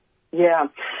 Yeah,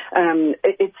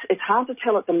 it's hard to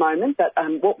tell at the moment, but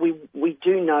what we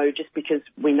do know, just because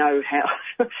we know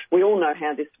how, we all know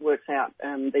how this works out,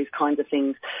 these kinds of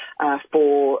things,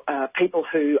 for people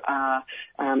who are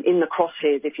in the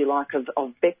crosshairs, if you like,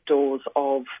 of vectors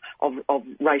of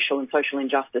racial and social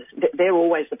injustice. They're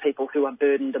always the people who are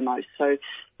burdened the most. So,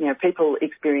 people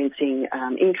experiencing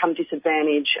income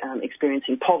disadvantage,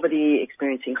 experiencing poverty,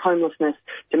 experiencing homelessness,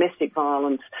 domestic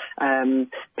violence,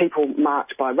 people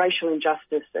marked by racial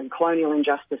injustice and colonial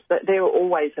injustice, they're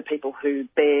always the people who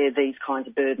bear these kinds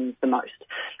of burdens the most.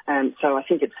 So I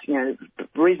think it's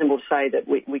reasonable to say that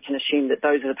we can assume that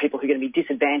those are the people who are going to be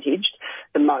disadvantaged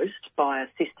the most by a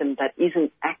system that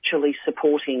isn't actually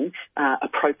supporting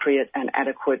appropriate and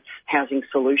adequate housing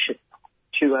solutions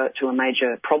to a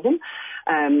major problem.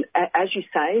 As you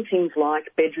say, things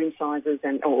like bedroom sizes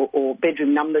or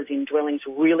bedroom numbers in dwellings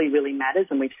really, really matters,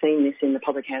 and we've seen this in the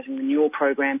Public Housing Renewal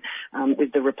Program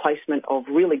with the replacement of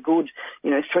really good,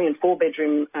 3 and 4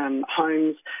 bedroom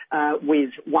homes with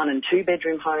 1 and 2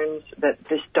 bedroom homes that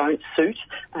just don't suit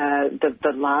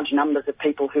the large numbers of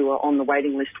people who are on the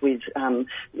waiting list with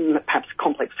perhaps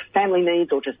complex family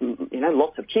needs, or just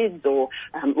lots of kids, or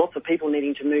lots of people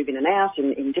needing to move in and out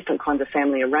in different kinds of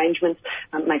family arrangements.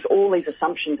 Makes all these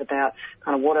assumptions about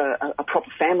kind of what a proper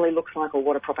family looks like, or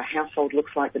what a proper household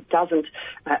looks like, that doesn't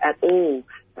at all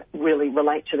really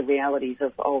relate to the realities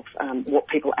of what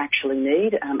people actually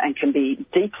need, and can be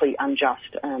deeply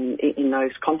unjust in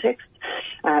those contexts.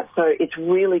 So it's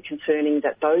really concerning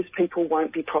that those people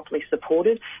won't be properly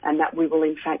supported, and that we will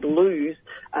in fact lose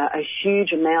a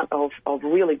huge amount of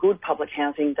really good public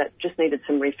housing that just needed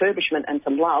some refurbishment and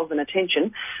some love and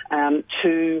attention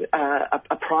to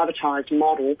a privatised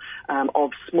model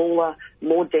of smaller,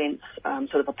 more dense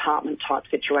sort of apartment type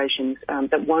situations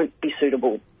that won't be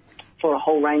suitable for a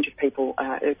whole range of people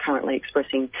currently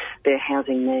expressing their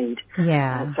housing need.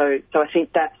 Yeah. So I think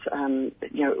that's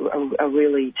a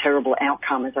really terrible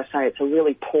outcome. As I say, it's a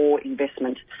really poor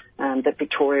investment that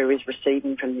Victoria is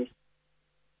receiving from this.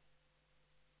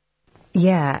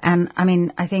 Yeah, and I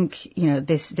mean, I think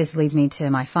this leads me to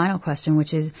my final question,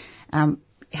 which is,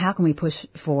 how can we push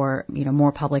for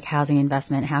more public housing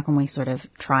investment? How can we sort of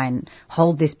try and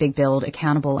hold this big build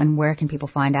accountable? And where can people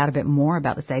find out a bit more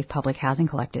about the Safe Public Housing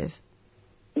Collective?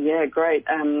 Yeah, great.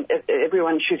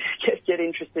 Everyone should get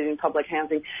interested in public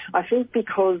housing. I think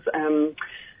because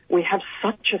we have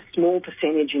such a small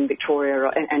percentage in Victoria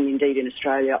and indeed in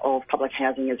Australia of public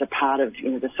housing as a part of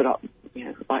the sort of,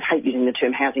 I hate using the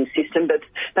term housing system, but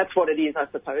that's what it is,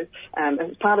 I suppose.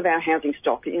 As part of our housing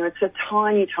stock, it's a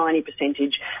tiny, tiny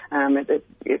percentage.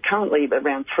 Currently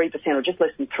around 3%, or just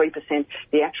less than 3%,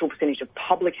 the actual percentage of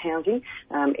public housing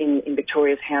in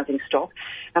Victoria's housing stock.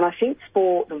 And I think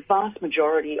for the vast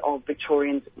majority of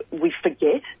Victorians, we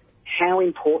forget how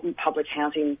important public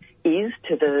housing is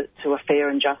to a fair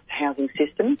and just housing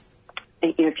system.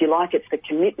 If you like, it's the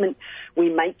commitment we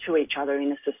make to each other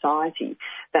in a society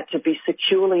that to be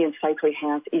securely and safely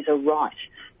housed is a right.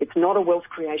 It's not a wealth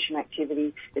creation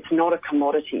activity. It's not a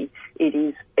commodity. It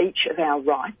is each of our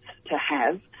rights to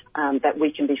have that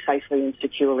we can be safely and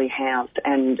securely housed.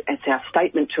 And it's our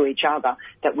statement to each other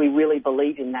that we really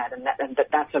believe in that, and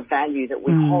that's a value that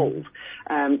we hold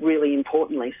really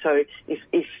importantly. So if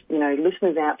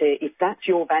listeners out there, if that's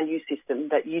your value system,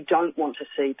 that you don't want to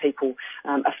see people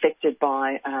affected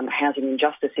by housing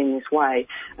injustice in this way,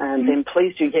 then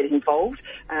please do get involved.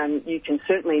 You can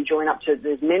certainly join up to,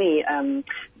 there's many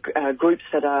groups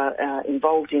that are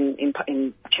involved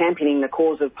in championing the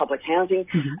cause of public housing,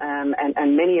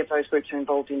 and many of those groups are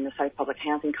involved in the Safe Public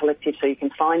Housing Collective, so you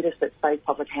can find us at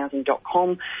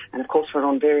safepublichousing.com, and of course we're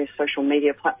on various social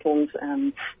media platforms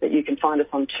that you can find us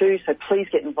on too, so please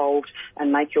get involved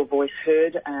and make your voice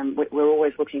heard. We're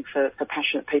always looking for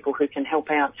passionate people who can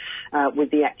help out with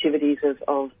the activities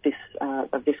of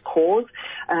this cause,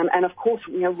 and of course,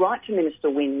 write to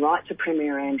Minister Wynne, write to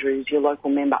Premier Andrews, your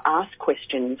local member, ask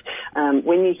questions.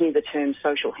 When you hear the term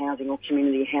social housing or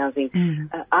community housing,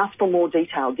 ask for more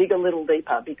detail, dig a little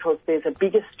deeper, because there's a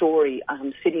bigger story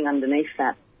sitting underneath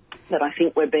that. that I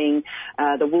think we're being,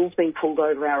 the wool's being pulled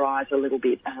over our eyes a little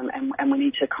bit, and we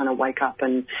need to kind of wake up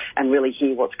and really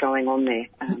hear what's going on there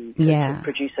to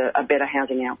produce a better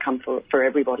housing outcome for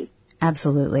everybody.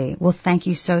 Absolutely. Well, thank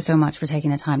you so much for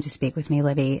taking the time to speak with me,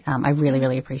 Libby. I really,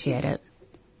 really appreciate it.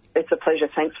 It's a pleasure.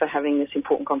 Thanks for having this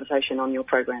important conversation on your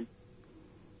program.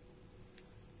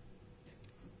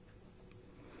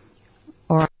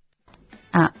 All right.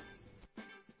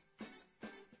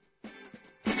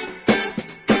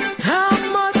 How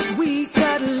much we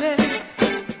got left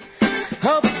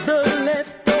of the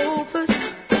leftovers?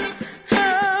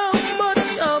 How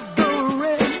much of the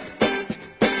rent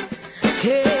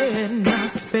can I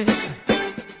spend?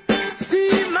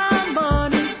 See, my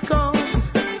money's gone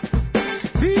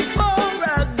before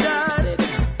I got it.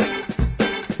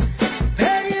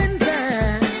 Paying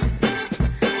back,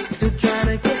 still trying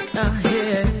to get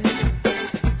ahead.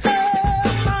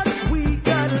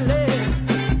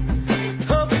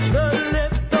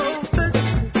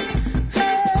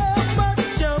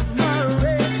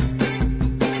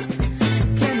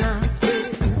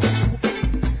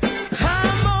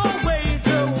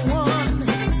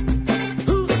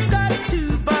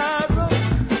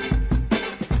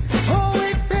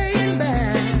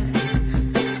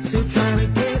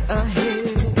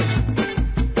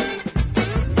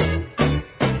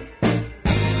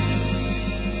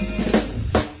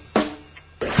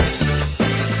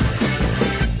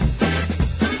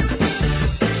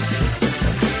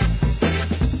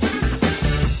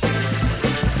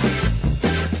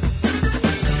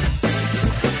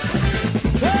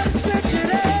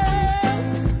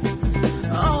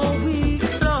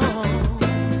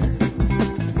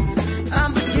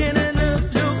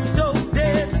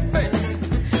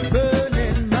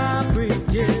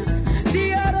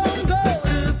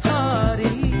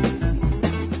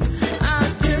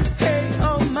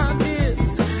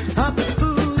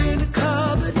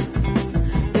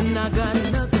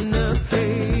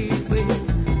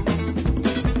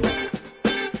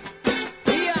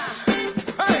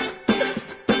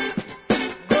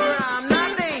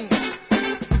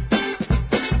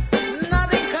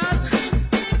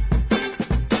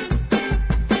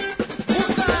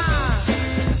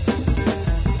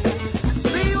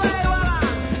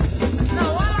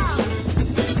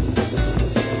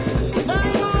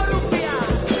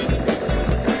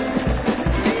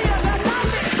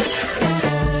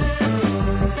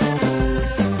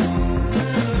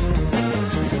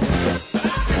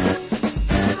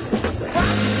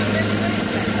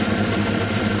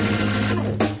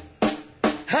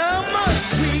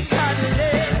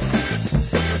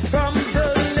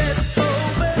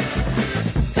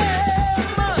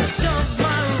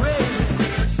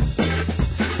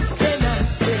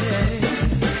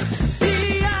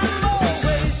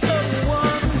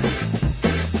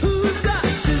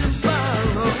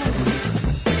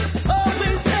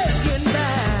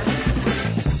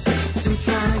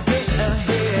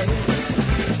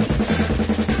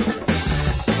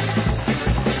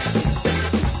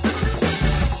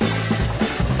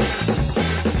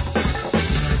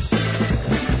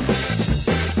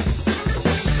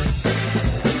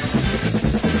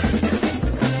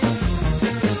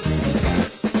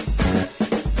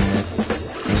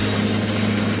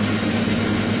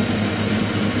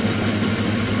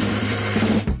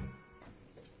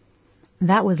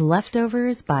 That was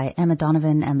Leftovers by Emma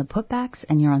Donovan and the Putbacks,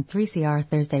 and you're on 3CR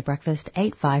Thursday Breakfast,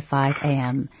 8:55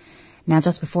 a.m. Now,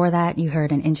 just before that, you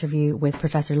heard an interview with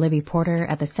Professor Libby Porter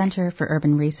at the Center for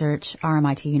Urban Research,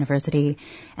 RMIT University,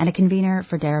 and a convener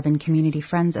for Darebin Community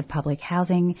Friends of Public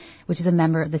Housing, which is a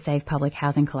member of the Save Public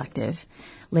Housing Collective.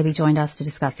 Libby joined us to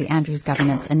discuss the Andrews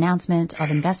government's announcement of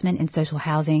investment in social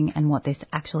housing and what this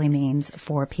actually means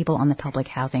for people on the public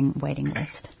housing waiting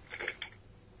list.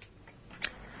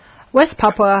 West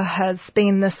Papua has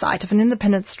been the site of an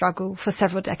independence struggle for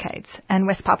several decades, and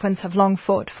West Papuans have long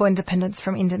fought for independence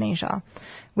from Indonesia,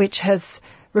 which has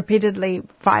repeatedly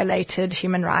violated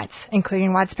human rights,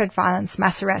 including widespread violence,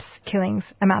 mass arrests, killings,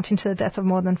 amounting to the death of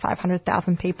more than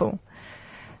 500,000 people.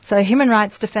 So human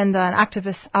rights defender and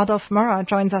activist Adolf Mora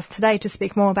joins us today to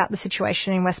speak more about the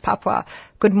situation in West Papua.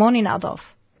 Good morning, Adolf.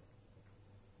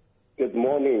 Good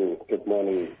morning. Good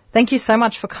morning. Thank you so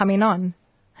much for coming on.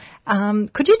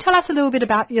 Could you tell us a little bit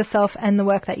about yourself and the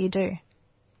work that you do?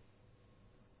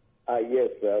 Yes,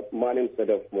 my name is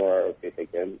Adolf Mora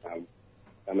again.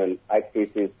 I'm an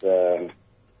activist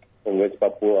from West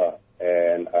Papua,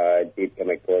 and I did come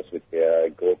across with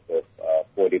a group of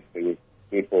 43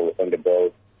 people on the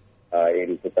boat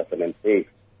in 2006.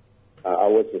 I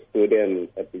was a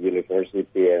student at the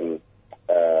university and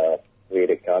with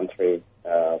the country.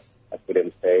 I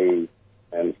couldn't stay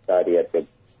and study at the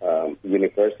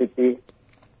university.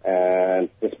 And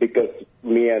just because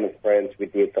me and friends, we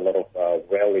did a lot of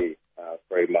rally,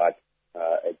 very much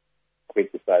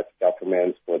criticized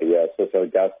governments for the social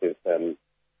justice and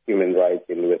human rights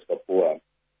in West Papua.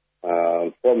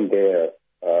 From there,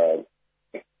 I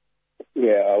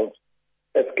was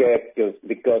scared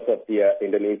because of the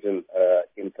Indonesian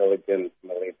intelligence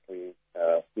military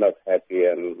not happy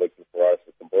and looking for us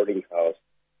at the boarding house.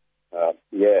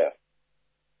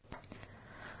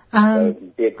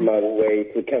 Did my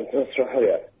way to come to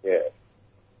Australia.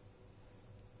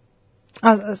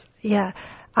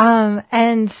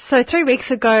 And so 3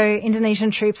 weeks ago,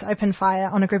 Indonesian troops opened fire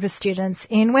on a group of students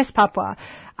in West Papua.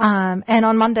 And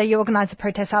on Monday, you organised a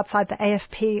protest outside the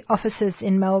AFP offices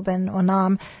in Melbourne or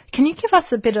Naarm. Can you give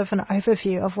us a bit of an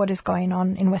overview of what is going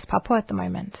on in West Papua at the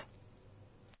moment?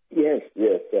 Yes,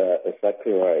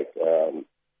 exactly right.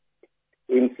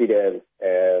 Incidents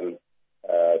and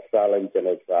silent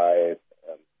genocide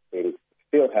things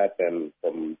still happen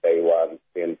from day one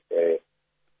since the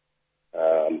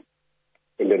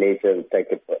Indonesian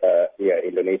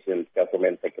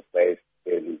government take place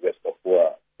in West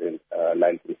Papua since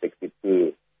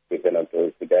 1962, even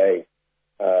until today.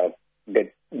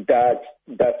 The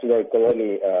Dutch were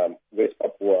colony West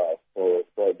Papua for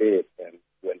a bit, and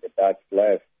when the Dutch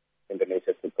left,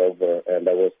 Indonesia took over, and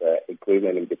there was an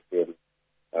agreement in between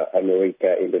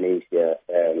America, Indonesia,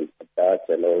 and Dutch,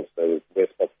 and also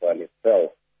West Papua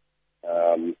itself.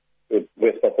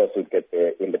 West Papua should get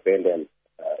the independence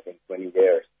in 20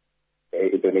 years. The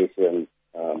Indonesians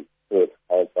should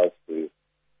help us to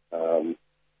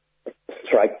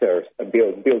structure,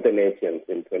 build the nations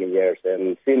in 20 years.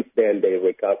 And since then, they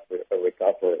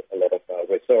recover a lot of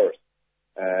resource.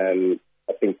 And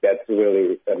I think that's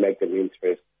really make them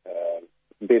interest.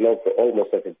 It's been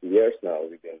almost 70 years now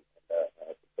we've been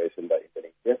occupation by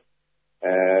Indonesia.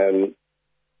 And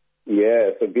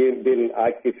so being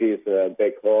activists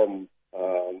back home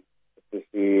to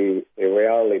see the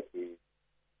reality,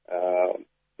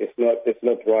 it's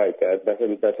not right. That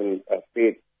doesn't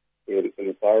fit in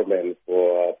environment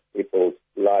for people's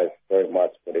lives very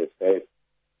much for their safe.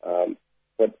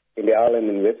 But in the island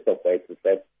in West Papua, it's a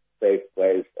safe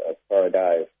place,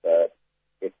 paradise.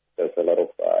 There's a lot of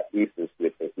issues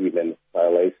with the human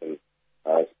violation,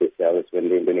 especially when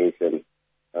the Indonesian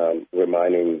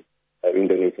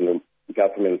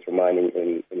government remaining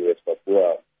in West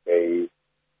Papua. They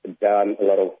done a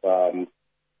lot of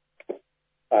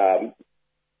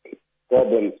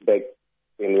problems back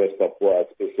in West Papua,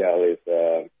 especially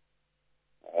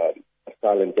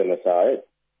silent genocide,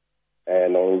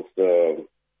 and also,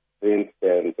 for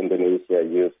instance, Indonesia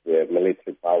used the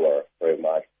military power very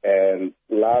much. And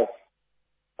the last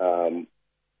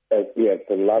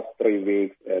 3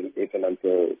 weeks, and even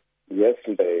until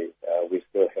yesterday, we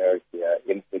still heard the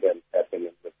incident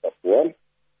happening with Papua.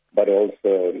 But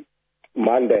also,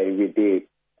 Monday we did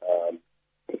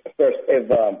first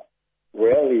ever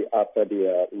rally after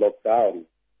the lockdown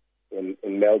in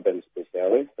Melbourne,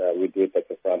 especially. We did at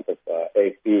the front of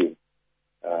AP.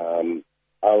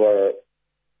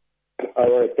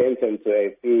 Our attention to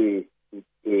AP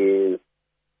is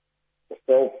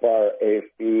so far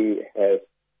AP has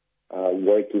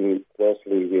working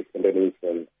closely with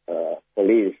Indonesian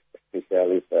police,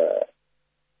 especially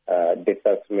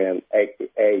Detachment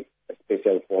 88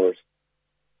 Special Force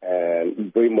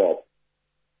and BRIMOB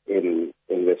in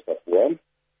West Papua.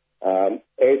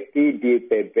 AP did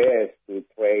their best to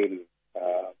train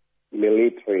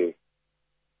military.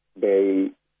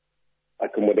 They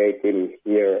accommodated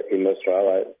here in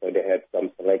Australia, so they had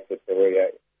some selected area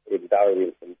in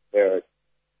Darwin and Perth,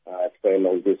 train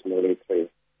all this military.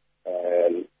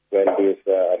 And when these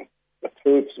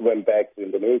troops went back to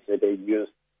Indonesia, they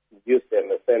used them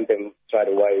and sent them straight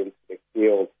away into the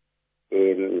field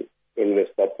in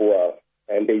West Papua.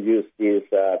 And they used this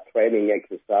training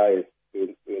exercise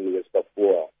in West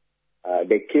Papua.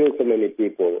 They killed so many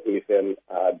people, even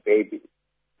a baby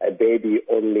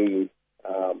only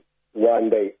 1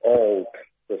 day old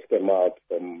just came out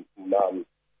from mom's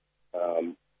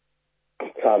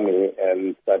tummy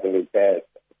and suddenly dead.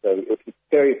 So it's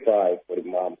terrifying for the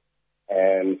mom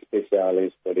and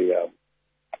especially for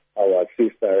our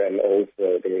sister and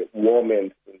also the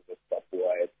women in West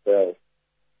Papua itself.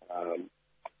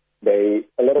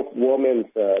 A lot of women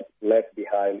left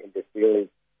behind in the village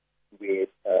with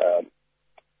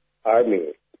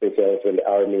army, especially when the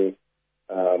army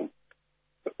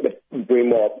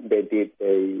bring up. They did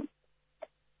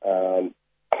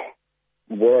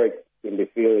work in the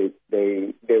village.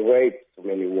 They raped so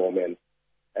many women,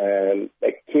 and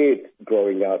a kid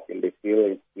growing up in the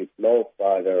village with no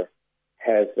father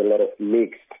has a lot of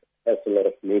mixed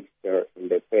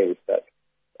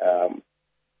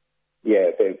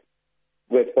the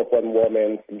West Papuan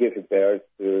woman gives birth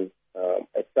to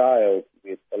a child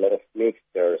with a lot of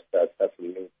mixtures that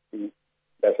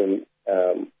doesn't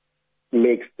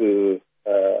mix to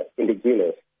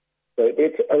indigenous. So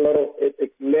it's a lot of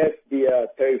it less the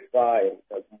terrifying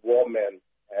that woman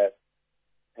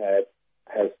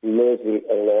has losing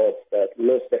a lot,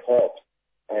 lost the hopes,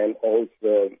 and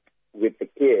also with the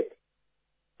kids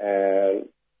and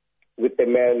with the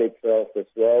man itself as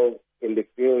well in the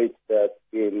village that's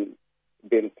been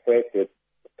treated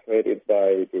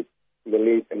by the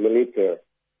military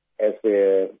as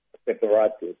a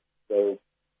separatist. So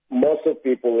most of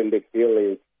people in the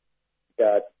village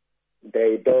that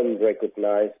they don't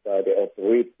recognize by the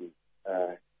authority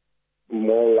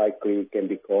more likely can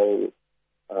be called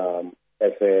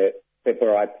as a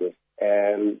separatist,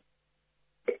 and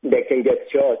they can get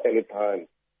shot anytime,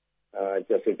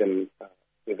 just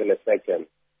even a second.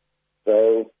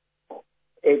 So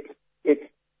it's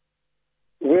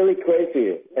really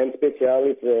crazy, and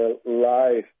especially the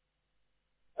life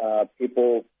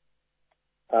people,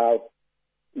 the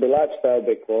lifestyle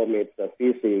they call it,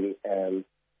 fishing and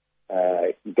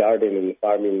gardening,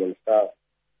 farming and stuff.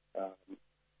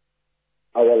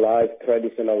 Our life,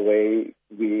 traditional way,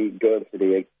 we go to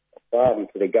the farm,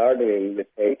 to the gardening, we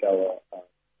take our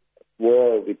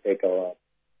sword, we take our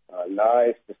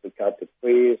knives just to cut the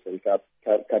trees and cut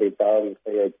it down,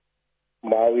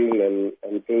 mowing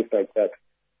and things like that.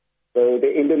 So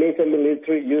the Indonesian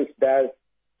military used that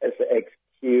as an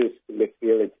excuse in the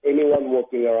village. Anyone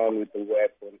walking around with a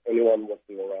weapon, anyone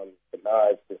walking around with a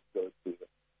knife, just go to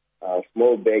a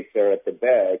small baker at the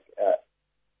back.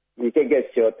 You can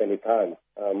get shot anytime.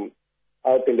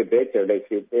 Out in the baker, they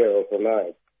sit there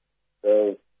overnight.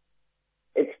 So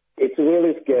it's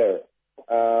really scary.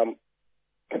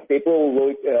 People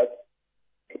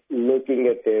looking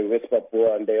at the West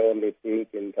Papua, and they only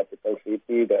think in capital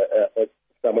city,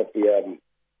 some of the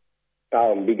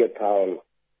bigger town,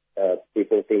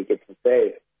 people think it's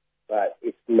safe, but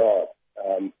it's not.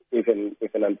 Even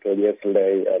until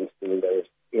yesterday, still there's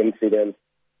incidents.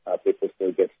 People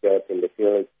still get shot in the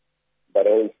field, but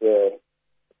also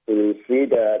to see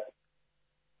that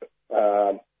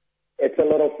it's a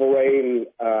lot of foreign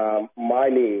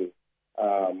mining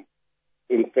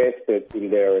infested in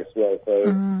there as well.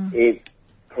 So it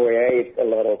creates a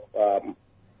lot of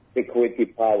security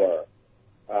power.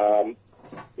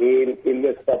 In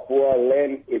West Papua,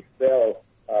 land itself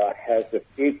has a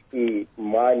 50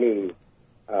 mining,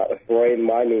 foreign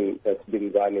mining that's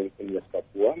been running in West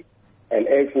Papua, and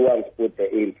everyone's put their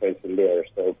interest in there.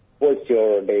 So for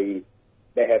sure, they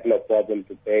have no problem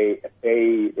to pay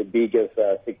the biggest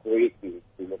security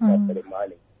to look after the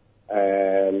mining.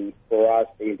 And for us,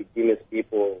 the indigenous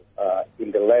people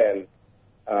in the land,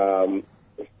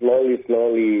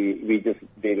 slowly, we just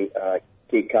been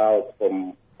kicked out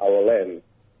from our land.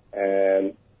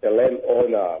 And the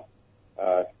landowner,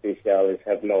 specialists,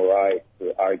 have no right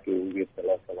to argue with the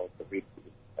local authority.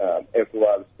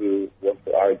 Everyone who wants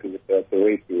to argue with the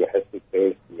authority has to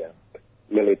face the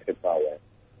military power.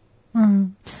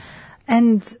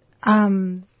 And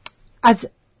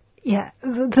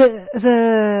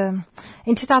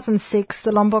in 2006,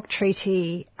 the Lombok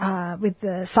Treaty, signed with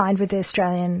the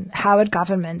Australian Howard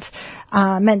government,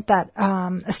 meant that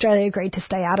Australia agreed to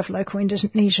stay out of local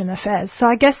Indonesian affairs. So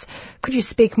I guess, could you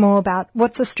speak more about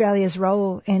what's Australia's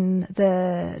role in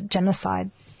the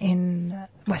genocide in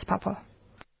West Papua?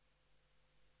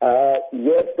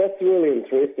 Yes, that's really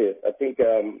interesting. I think,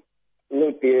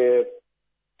 look, the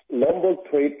Lombok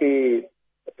Treaty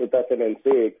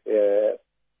 2006,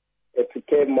 it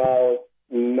came out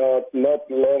not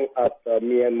long after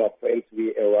me and my friends,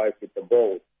 we arrived with the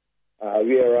boat.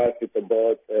 We arrived with the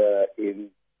boat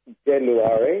in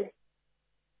January,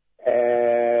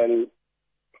 and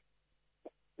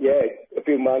a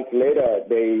few months later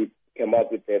they came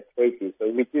up with their treaty. So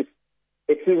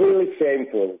it's really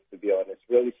shameful, to be honest,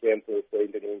 really shameful for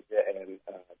Indonesia and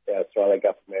the Australian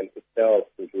government itself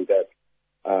to do that.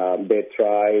 They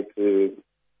try to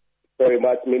very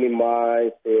much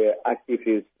minimize the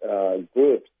activist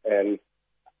groups and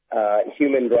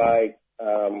human rights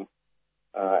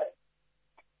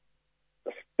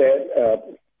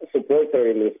supporter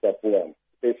in West Papua.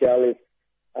 Especially,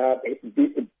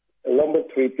 the Lombok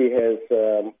Treaty has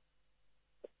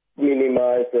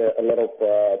minimized a lot of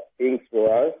things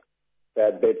for us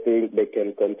that they think they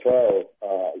can control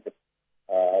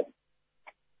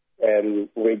and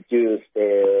reduce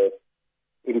the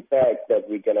impact that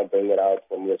we're going to bring it out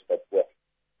from West Papua.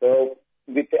 So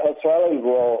with the Australian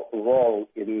role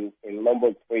in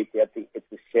Lombok Treaty, I think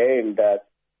it's a shame that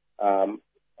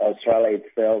Australia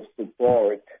itself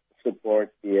support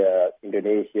the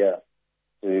Indonesia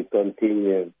to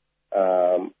continue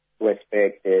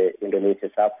respect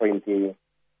Indonesia's sovereignty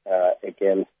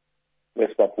against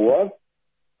West Papua,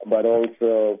 but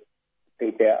also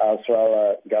think the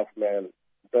Australia government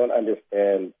don't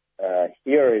understand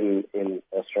here in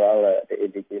Australia the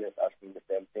indigenous asking the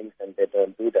same things and they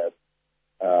don't do that.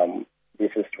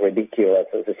 This is ridiculous.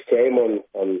 It's a shame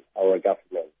on our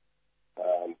government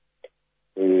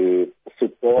to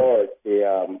support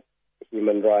the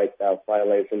human rights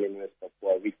violation in West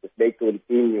Papua, because they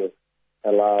continue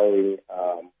allowing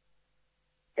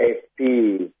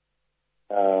AFP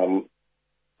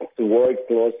to work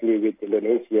closely with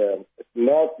Indonesia,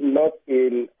 not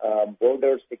in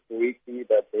border security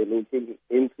that they're looking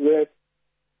into it.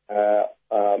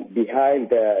 Behind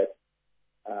that,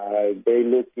 they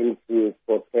looking to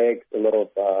protect a lot of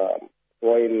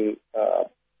foreign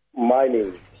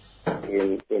mining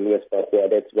in West Papua.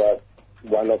 That's what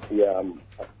one of the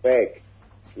effects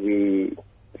we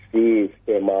see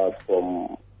came out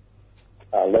from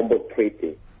Lombok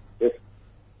Treaty. Just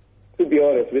to be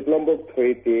honest, with Lombok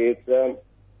Treaty,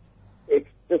 it's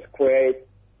just create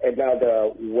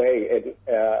another way and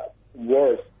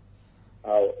worse.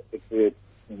 It's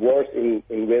worse in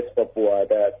West Papua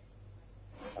that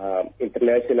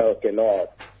international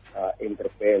cannot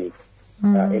intervene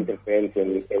in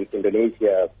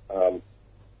Indonesia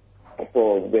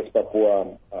for West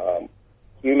Papua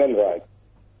human rights.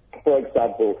 For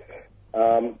example,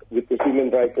 with the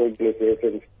human rights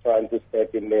organizations trying to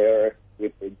step in there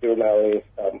with the journalists,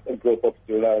 a group of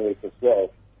journalists as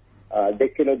well, they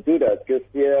cannot do that because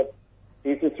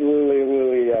this is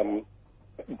really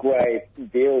great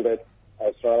deal that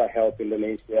Australia helped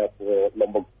Indonesia for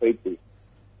Lombok Treaty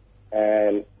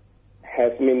and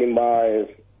has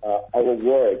minimized our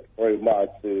work very much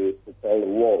to tell the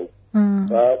world.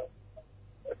 But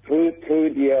through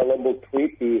the Lombok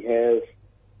Treaty has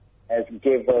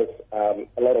given us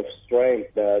a lot of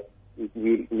strength that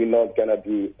we're not going to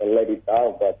be let it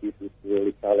down, but this is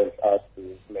really challenge us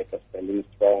to make us standing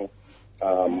strong,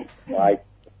 fight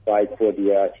for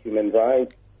the human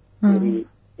rights in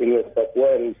West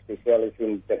Papua and especially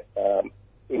in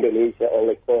Indonesia all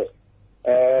across.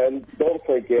 And don't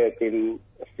forget, the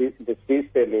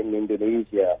system in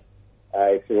Indonesia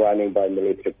is running by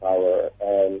military power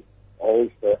and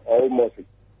also almost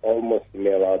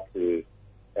similar to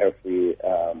every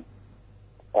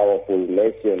powerful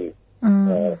nation,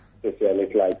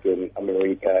 especially like in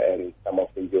America and some of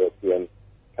the European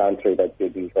countries that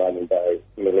have been run by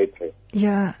military.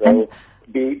 Yeah. So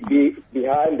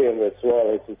behind them as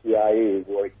well, CIA is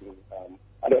working.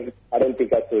 I don't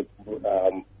think I should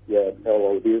tell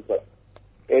all this, but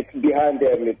it's behind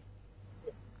them.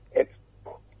 It's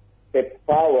the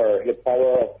power of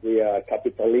the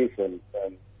capitalism.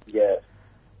 And yes.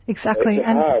 Exactly.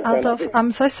 And Adolf,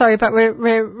 I'm so sorry, but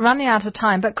we're running out of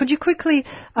time. But could you quickly,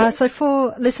 so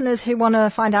for listeners who want to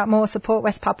find out more, support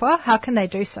West Papua, how can they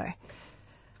do so?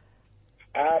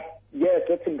 Yes,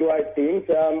 that's a great thing.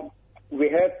 We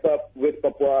have West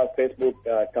Papua Facebook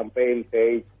campaign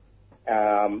page.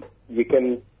 You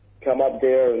can come up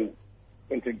there and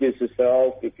introduce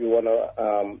yourself if you want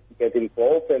to get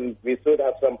involved. And we should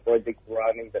have some projects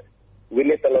running that we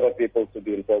need a lot of people to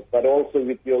be involved, but also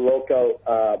with your local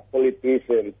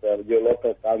politicians, your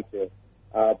local council.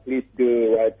 Please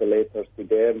do write the letters to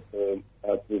them to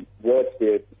watch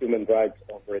the human rights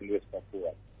over in West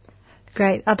Papua.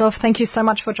 Great. Adolf, thank you so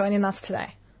much for joining us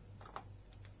today.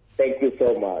 Thank you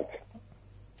so much.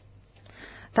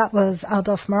 That was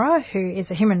Adolf Murrow, who is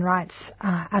a human rights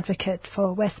advocate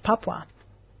for West Papua.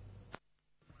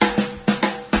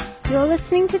 You're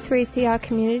listening to 3CR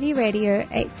Community Radio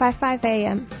 855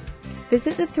 AM.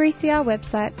 Visit the 3CR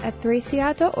website at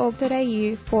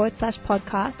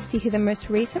 3cr.org.au/podcast to hear the most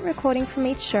recent recording from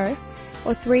each show,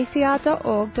 or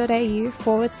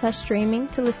 3cr.org.au/streaming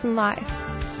to listen live.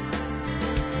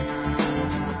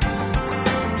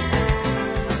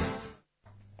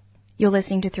 You're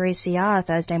listening to 3CR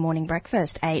Thursday Morning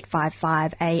Breakfast,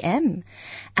 855 AM.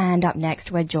 And up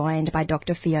next, we're joined by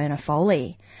Dr. Fiona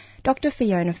Foley. Dr.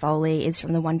 Fiona Foley is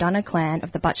from the Wandana clan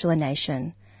of the Butchulla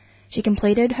Nation. She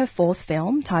completed her fourth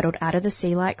film, titled Out of the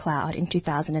Sea Like Cloud, in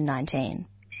 2019.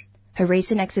 Her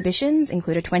recent exhibitions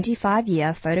include a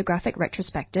 25-year photographic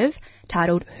retrospective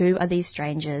titled Who Are These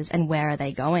Strangers and Where Are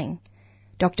They Going?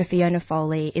 Dr. Fiona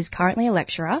Foley is currently a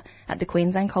lecturer at the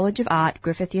Queensland College of Art,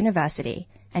 Griffith University,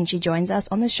 and she joins us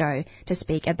on the show to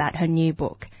speak about her new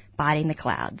book, Biting the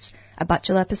Clouds, a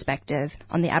Butchulla perspective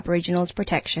on the Aboriginals'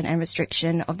 Protection and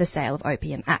Restriction of the Sale of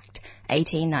Opium Act,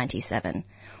 1897.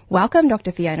 Welcome,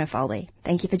 Dr. Fiona Foley.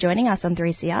 Thank you for joining us on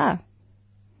 3CR.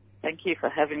 Thank you for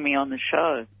having me on the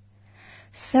show.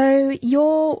 So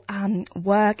your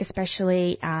work,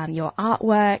 especially your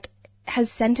artwork,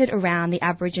 has centred around the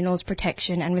Aboriginals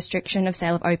Protection and Restriction of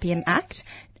Sale of Opium Act,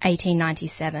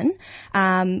 1897,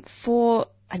 for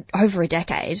over a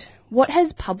decade. What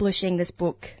has publishing this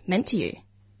book meant to you?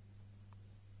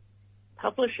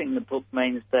 Publishing the book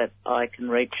means that I can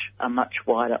reach a much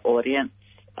wider audience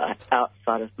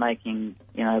outside of making,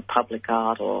 public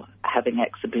art or having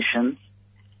exhibitions.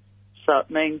 So it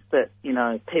means that,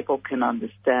 people can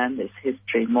understand this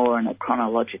history more in a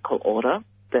chronological order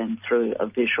than through a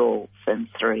visual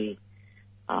sensory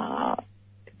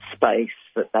space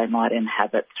that they might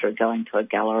inhabit through going to a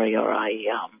gallery or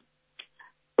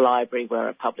a library where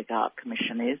a public art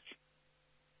commission is.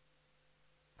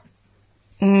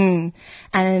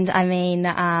 And I mean,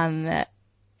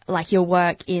 like your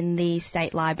work in the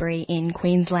State Library in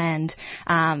Queensland,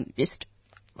 just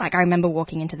like I remember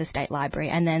walking into the State Library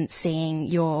and then seeing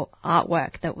your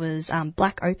artwork that was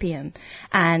black opium.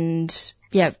 And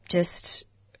yeah,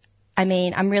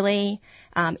 I'm really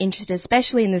interested,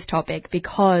 especially in this topic,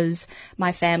 because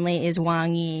my family is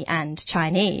Wang Yi and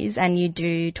Chinese, and you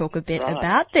do talk a bit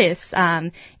about this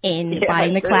in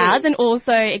Biting the Clouds, and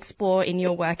also explore in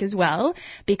your work as well,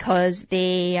 because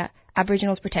the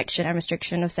Aboriginals Protection and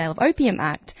Restriction of Sale of Opium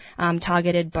Act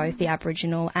targeted both the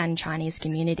Aboriginal and Chinese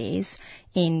communities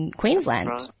in Queensland.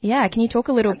 Right. Yeah, can you talk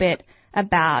a little bit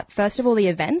about, first of all, the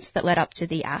events that led up to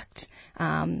the Act,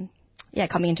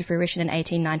 coming into fruition in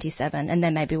 1897, and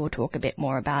then maybe we'll talk a bit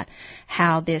more about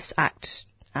how this Act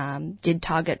did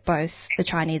target both the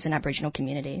Chinese and Aboriginal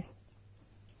community.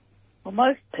 Well,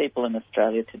 most people in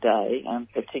Australia today, and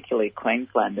particularly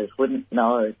Queenslanders, wouldn't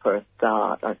know for a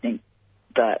start, I think,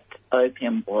 that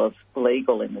opium was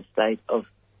legal in the state of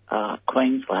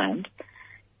Queensland,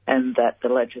 and that the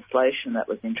legislation that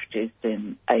was introduced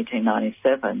in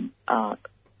 1897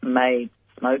 made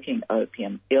smoking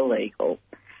opium illegal.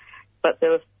 But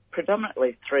there were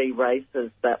predominantly three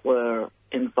races that were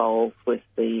involved with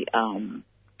the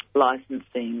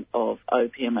licensing of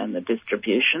opium and the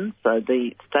distribution. So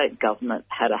the state government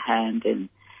had a hand in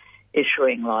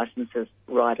issuing licenses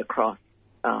right across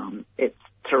its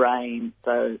terrain.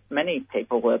 So many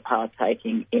people were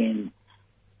partaking in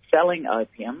selling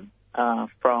opium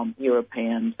from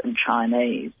Europeans and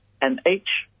Chinese, and each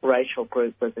racial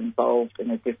group was involved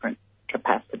in a different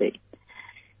capacity.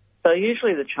 So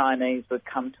usually the Chinese would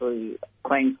come to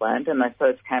Queensland, and they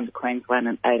first came to Queensland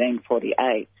in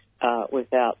 1848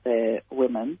 without their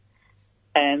women.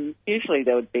 And usually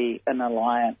there would be an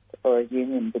alliance or a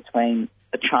union between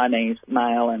a Chinese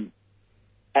male and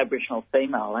Aboriginal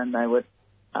female, and they would,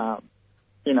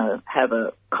 have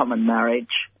a common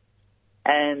marriage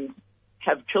and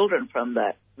have children from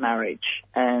that marriage.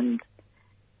 And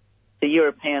the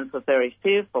Europeans were very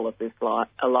fearful of this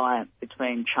alliance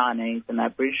between Chinese and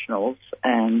Aboriginals,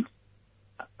 and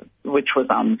which was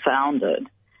unfounded,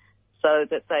 so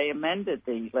that they amended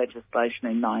the legislation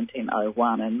in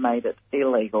 1901 and made it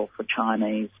illegal for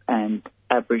Chinese and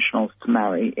Aboriginals to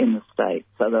marry in the state.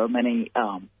 So there were many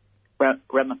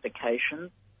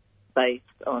ramifications based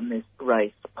on this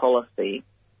race policy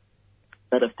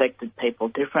that affected people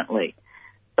differently.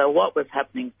 So what was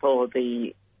happening for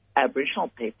the Aboriginal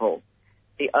people,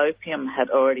 the opium had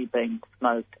already been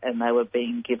smoked and they were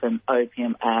being given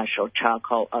opium ash or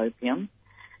charcoal opium,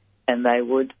 and they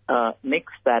would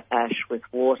mix that ash with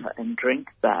water and drink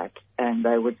that, and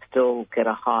they would still get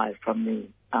a high from the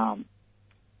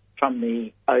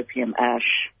opium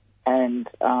ash, and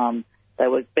they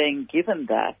were being given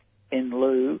that in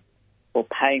lieu or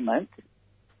payment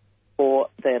for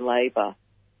their labour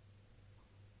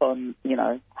on,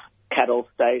 cattle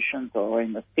stations or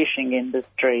in the fishing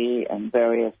industry and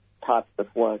various types of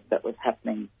work that was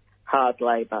happening, hard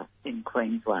labour in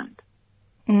Queensland.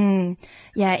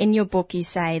 Yeah, in your book you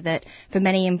say that for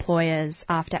many employers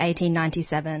after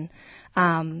 1897,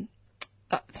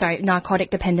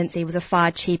 narcotic dependency was a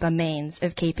far cheaper means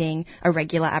of keeping a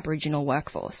regular Aboriginal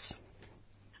workforce.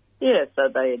 Yeah, so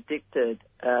they addicted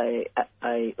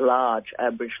a large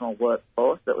Aboriginal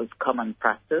workforce that was common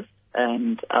practice,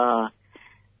 and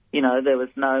there was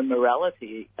no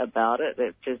morality about it.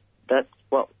 It just, that's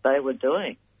what they were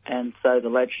doing. And so the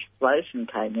legislation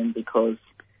came in because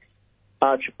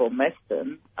Archibald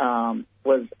Meston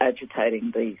was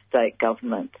agitating the state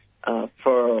government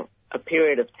for a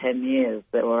period of 10 years.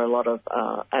 There were a lot of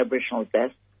Aboriginal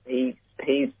deaths.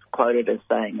 He's quoted as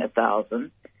saying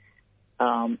 1,000,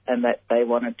 and that they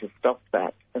wanted to stop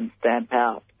that and stamp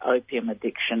out opium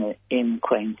addiction in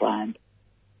Queensland.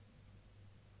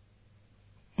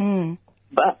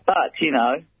 But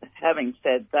having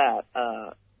said that,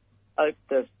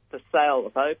 the the sale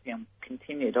of opium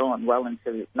continued on well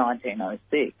into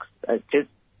 1906. It just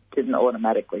didn't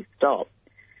automatically stop.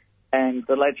 And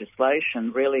the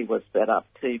legislation really was set up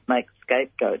to make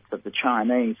scapegoats of the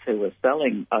Chinese who were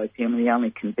selling opium. The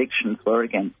only convictions were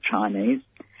against Chinese,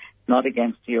 not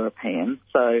against Europeans.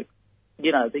 So,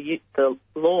 you know, the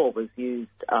law was used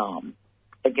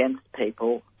against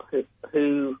people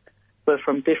who were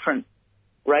from different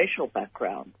racial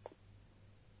backgrounds.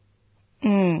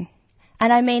 Mm.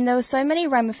 And I mean, there were so many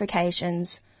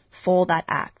ramifications for that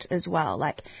act as well,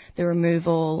 like the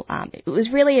removal. It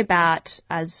was really about,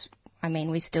 as I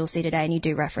mean, we still see today, and you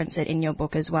do reference it in your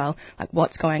book as well, like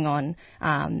what's going on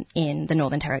in the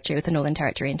Northern Territory with the Northern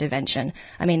Territory intervention.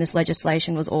 I mean, this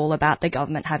legislation was all about the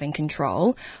government having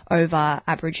control over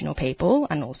Aboriginal people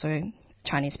and also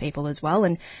Chinese people as well,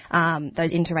 and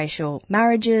those interracial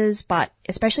marriages, but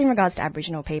especially in regards to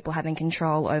Aboriginal people having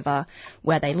control over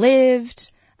where they lived,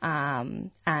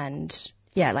 and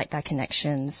yeah, like their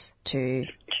connections to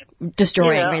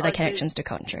destroying really their connections to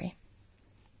country.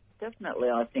 Definitely,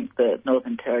 I think the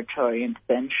Northern Territory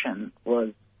intervention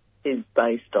is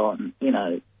based on, you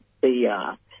know,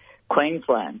 the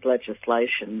Queensland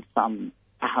legislation some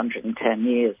 110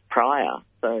 years prior.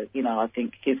 So, you know, I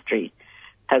think history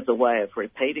has a way of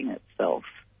repeating itself.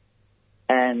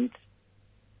 And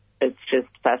it's just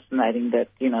fascinating that,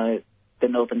 you know, the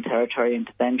Northern Territory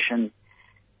intervention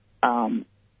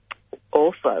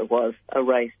also was a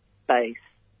race-based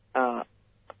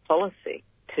policy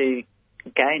to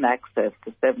gain access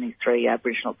to 73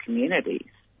 Aboriginal communities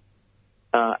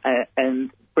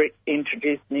and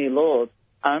introduce new laws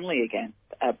only against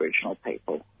Aboriginal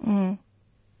people. Mm.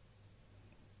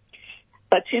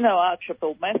 But, you know,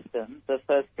 Archibald Meston, the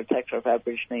first protector of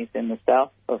Aborigines in the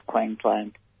south of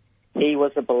Queensland, he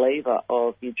was a believer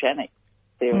of eugenics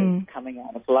theory coming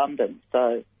out of London.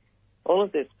 So all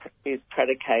of this is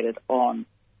predicated on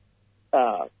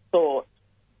thought,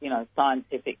 you know,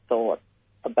 scientific thought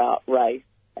about race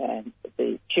and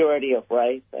the purity of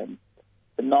race and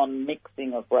the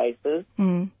non-mixing of races.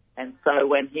 Mm. And so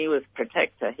when he was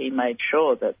protector, he made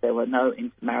sure that there were no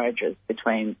intermarriages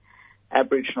between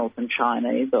Aboriginals and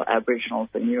Chinese or Aboriginals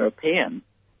and Europeans.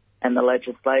 And the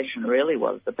legislation really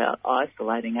was about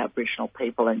isolating Aboriginal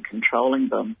people and controlling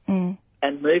them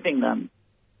and moving them.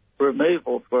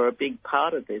 Removals were a big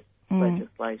part of this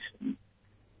legislation.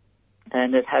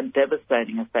 And it had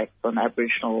devastating effects on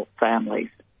Aboriginal families.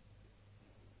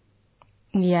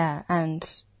 Yeah, and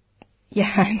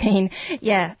yeah, I mean,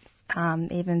 yeah,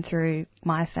 even through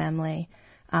my family,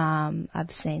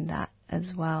 I've seen that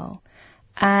as well.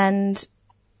 And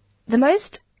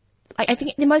I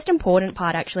think the most important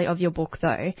part actually of your book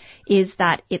though is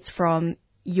that it's from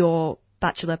your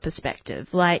bachelor perspective.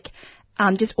 Like,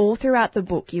 just all throughout the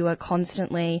book, you are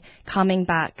constantly coming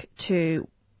back to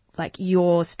like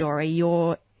your story,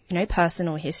 your, you know,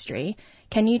 personal history.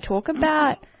 Can you talk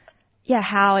about,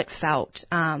 how it felt,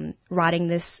 writing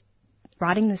this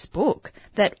book?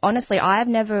 That honestly, I've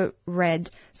never read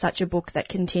such a book that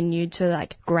continued to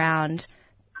like ground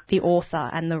the author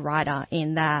and the writer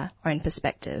in their own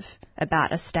perspective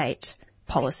about a state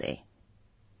policy.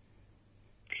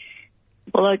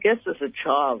 Well, I guess as a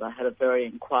child, I had a very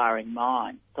inquiring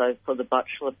mind. So for the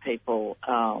Butchulla people,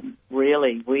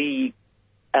 really,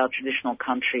 our traditional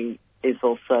country is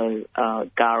also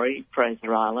Gari,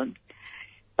 Fraser Island,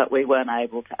 but we weren't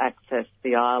able to access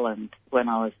the island when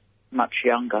I was much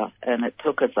younger, and it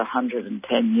took us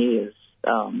 110 years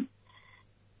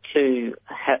to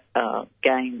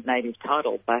gain native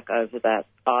title back over that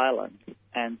island.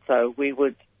 And so we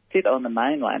would sit on the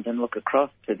mainland and look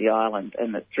across to the island,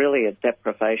 and it's really a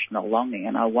deprivational longing.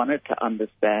 And I wanted to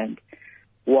understand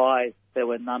why there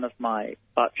were none of my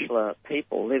Butchulla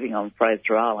people living on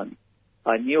Fraser Island.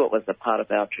 I knew it was a part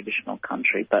of our traditional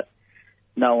country, but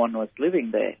no one was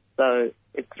living there. So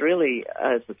it's really,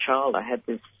 as a child, I had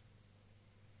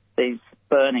these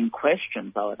burning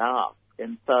questions I would ask.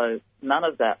 And so none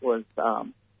of that was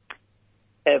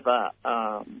ever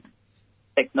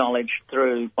acknowledged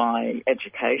through my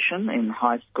education in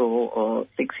high school or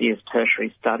 6 years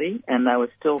tertiary study, and they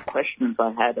were still questions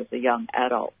I had as a young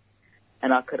adult.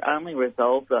 And I could only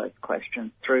resolve those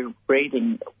questions through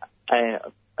reading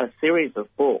a series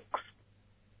of books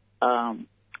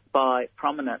by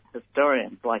prominent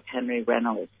historians like Henry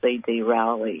Reynolds, C.D.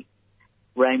 Rowley,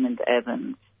 Raymond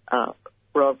Evans,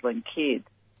 Rosalind Kidd,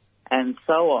 and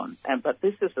so on. But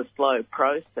this is a slow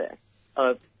process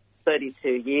of 32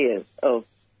 years of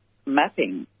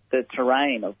mapping the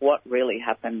terrain of what really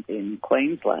happened in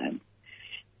Queensland.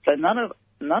 So none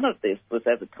of this was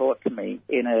ever taught to me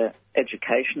in an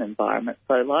education environment,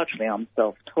 so largely I'm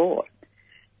self-taught.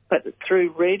 But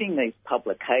through reading these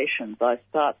publications, I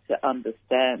start to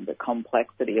understand the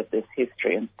complexity of this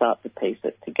history and start to piece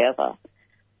it together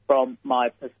from my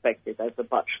perspective as a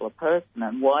Butchulla person.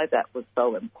 And why that was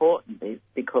so important is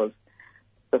because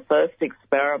the first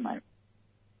experiment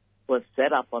was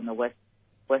set up on the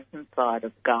western side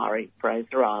of K'gari,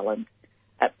 Fraser Island,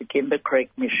 at the Gimba Creek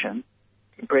Mission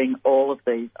to bring all of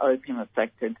these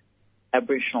opium-affected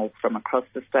Aboriginals from across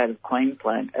the state of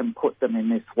Queensland and put them in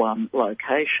this one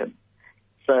location.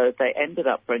 So they ended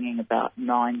up bringing about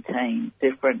 19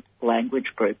 different language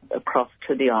groups across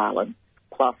to the island,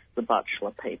 plus the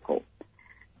Butchulla people.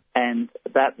 And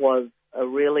that was a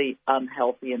really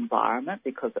unhealthy environment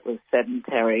because it was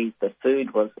sedentary, the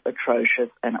food was atrocious,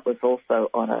 and it was also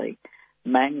on a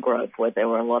mangrove where there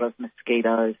were a lot of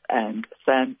mosquitoes and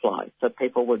sandflies. So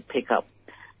people would pick up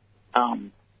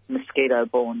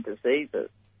mosquito-borne diseases.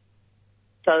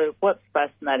 So what's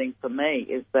fascinating for me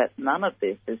is that none of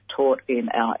this is taught in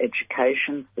our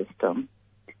education system,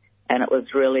 and it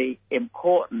was really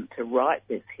important to write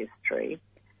this history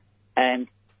and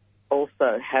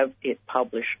also have it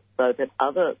published so that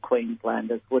other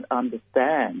Queenslanders would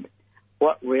understand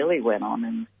what really went on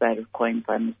in the state of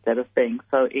Queensland. Instead of being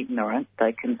so ignorant,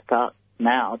 they can start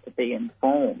now to be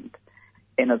informed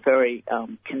in a very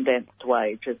condensed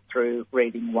way just through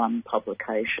reading one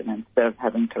publication instead of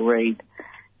having to read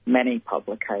many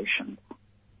publications.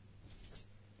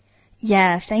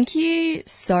 Yeah, thank you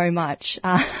so much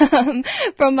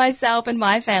from myself and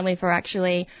my family for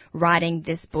actually writing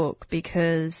this book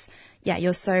because, yeah,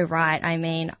 you're so right. I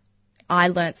mean, I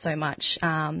learnt so much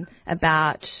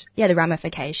about the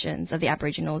ramifications of the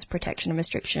Aboriginals Protection and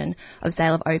Restriction of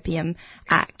Sale of Opium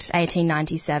Act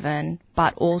 1897,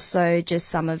 but also just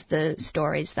some of the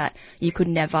stories that you could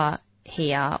never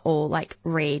hear or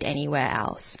read anywhere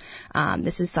else.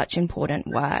 This is such important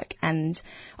work. And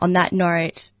on that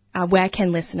note, where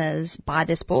can listeners buy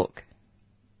this book?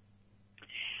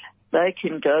 They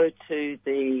can go to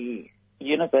the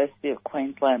University of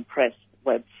Queensland Press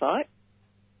website,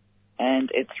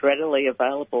 and it's readily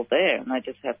available there, and they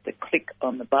just have to click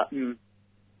on the button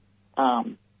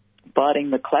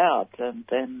Biting the Clouds, and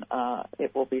then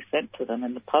it will be sent to them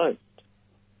in the post.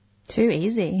 Too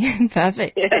easy.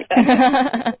 Perfect.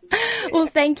 Well,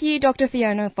 thank you, Dr.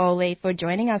 Fiona Foley, for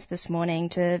joining us this morning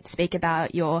to speak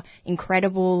about your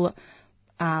incredible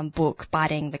book,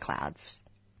 Biting the Clouds.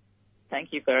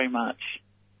 Thank you very much.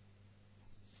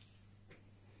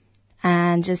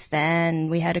 And just then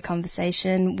we had a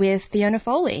conversation with Fiona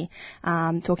Foley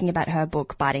talking about her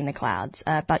book, Biting the Clouds,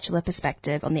 a Butchulla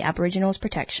Perspective on the Aboriginals'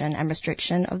 Protection and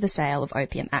Restriction of the Sale of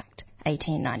Opium Act,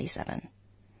 1897.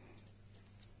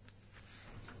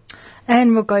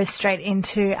 And we'll go straight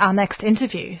into our next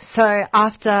interview. So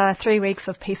after 3 weeks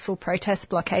of peaceful protests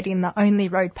blockading the only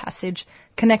road passage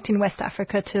connecting West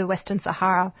Africa to Western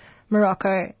Sahara,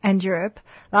 Morocco and Europe,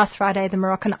 last Friday the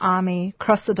Moroccan army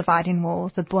crossed the dividing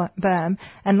wall, the berm,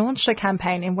 and launched a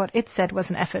campaign in what it said was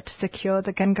an effort to secure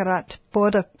the Guingarat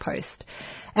border post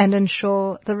and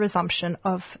ensure the resumption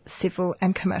of civil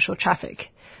and commercial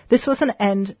traffic. This was an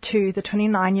end to the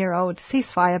 29-year-old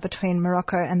ceasefire between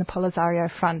Morocco and the Polisario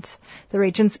Front, the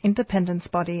region's independence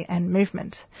body and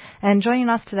movement. And joining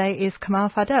us today is Kamal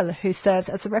Fadel, who serves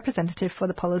as the representative for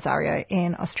the Polisario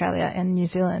in Australia and New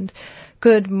Zealand.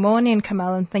 Good morning,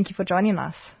 Kamal, and thank you for joining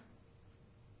us.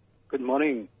 Good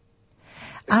morning.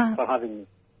 Thanks for having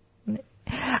me.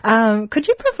 Could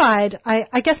you provide,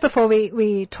 I guess before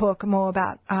we talk more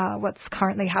about what's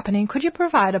currently happening, could you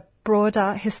provide a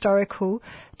broader historical,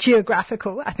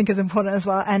 geographical, I think is important as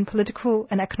well, and political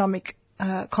and economic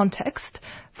context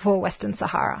for Western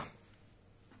Sahara?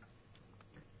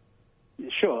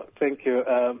 Sure, thank you.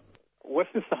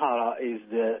 Western Sahara is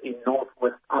in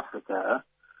northwest Africa,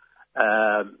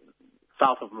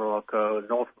 south of Morocco,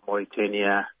 north of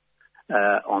Mauritania,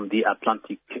 on the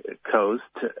Atlantic coast,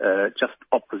 just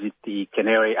opposite the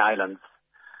Canary Islands.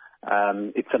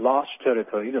 It's a large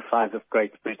territory, the size of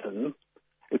Great Britain.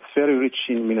 It's very rich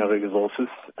in mineral resources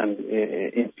and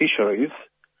in fisheries.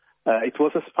 It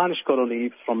was a Spanish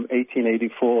colony from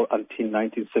 1884 until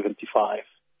 1975,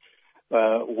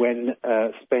 when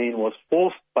Spain was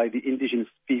forced by the indigenous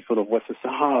people of Western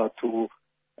Sahara to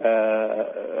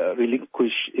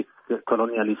relinquish its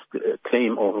colonialist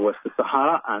claim over Western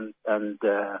Sahara and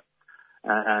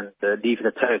leave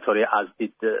the territory, as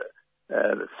did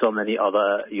so many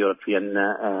other European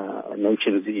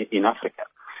nations in Africa.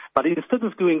 But instead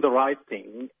of doing the right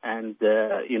thing and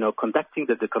conducting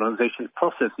the decolonization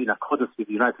process in accordance with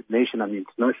United Nations and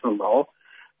international law,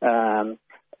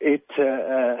 it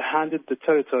handed the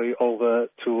territory over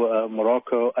to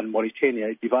Morocco and Mauritania.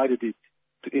 It divided it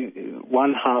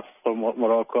one half for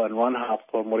Morocco and one half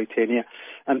for Mauritania,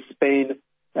 and Spain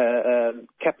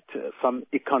kept some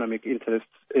economic interests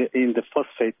in the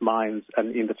phosphate mines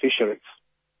and in the fisheries.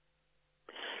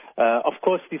 Of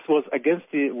course, this was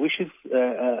against the wishes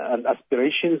and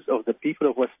aspirations of the people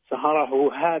of West Sahara, who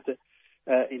had,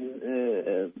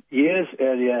 in years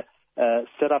earlier,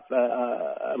 set up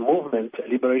a movement, a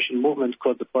liberation movement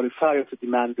called the Polisario, to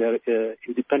demand their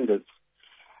independence.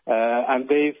 And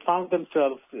they found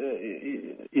themselves,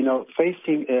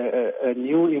 facing a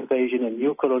new invasion, a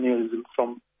new colonialism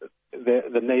from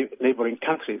the neighboring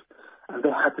countries, and they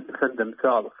had to defend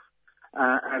themselves.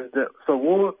 So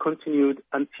war continued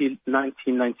until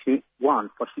 1991,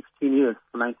 for 16 years,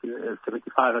 from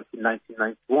 1975 until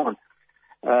 1991,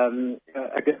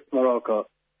 against Morocco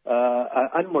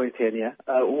and Mauritania,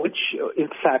 which, in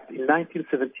fact, in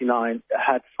 1979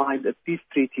 had signed a peace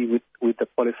treaty with the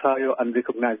Polisario and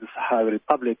recognized the Sahrawi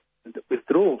Republic, and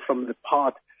withdrew from the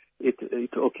part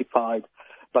it occupied.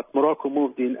 But Morocco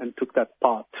moved in and took that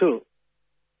part too.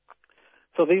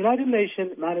 So the United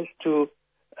Nations managed to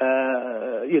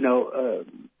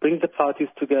bring the parties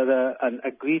together and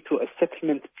agree to a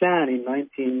settlement plan in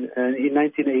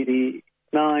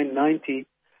 1989-90,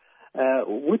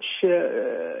 which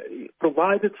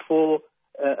provided for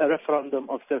a referendum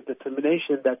of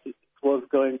self-determination that was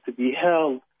going to be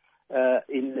held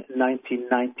in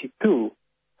 1992.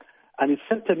 And it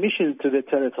sent a mission to the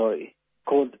territory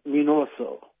called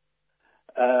MINURSO.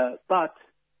 But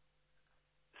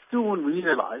soon we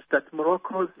realized that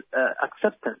Morocco's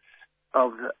acceptance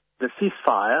of the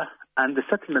ceasefire and the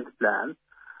settlement plan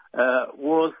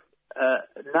was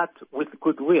not with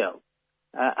goodwill,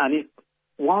 and it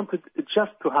wanted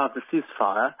just to have the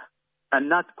ceasefire and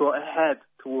not go ahead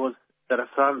towards the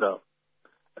referendum.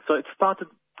 So it started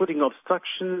putting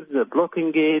obstructions,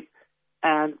 blocking it,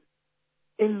 and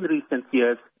in recent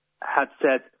years had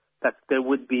said that there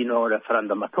would be no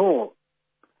referendum at all.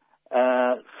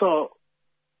 So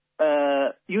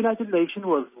United Nations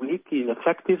was weak,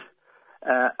 ineffective,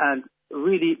 and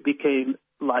really became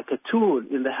like a tool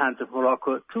in the hands of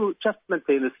Morocco to just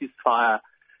maintain a ceasefire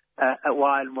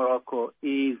while Morocco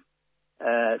is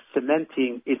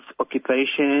cementing its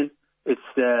occupation, it's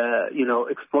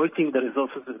exploiting the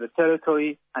resources of the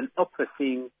territory and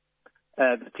oppressing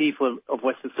the people of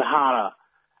Western Sahara.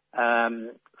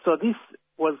 So this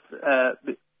was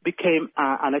became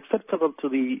unacceptable to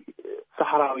the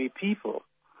Sahrawi people,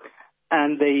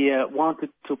 and they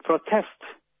wanted to protest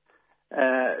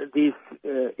this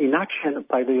inaction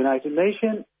by the United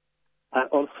Nations and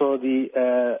also the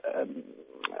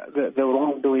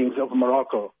wrongdoings of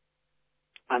Morocco.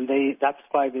 And that's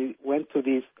why they went to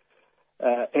this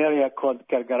area called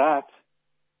Guerguerat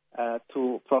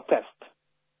to protest.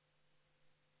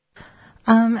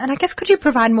 And I guess could you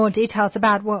provide more details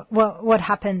about what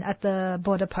happened at the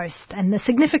border post and the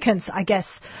significance, I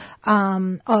guess,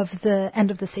 of the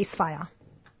end of the ceasefire?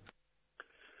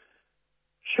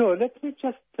 Sure. Let me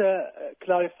just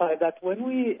clarify that when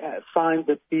we signed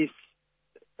the peace,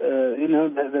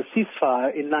 the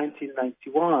ceasefire in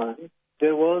 1991,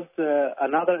 there was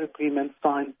another agreement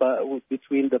signed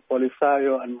between the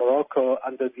Polisario and Morocco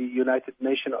under the United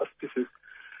Nations auspices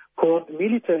called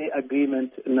Military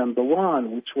Agreement Number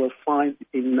 1, which was signed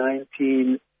in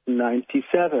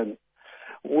 1997,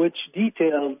 which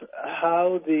detailed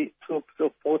how the troops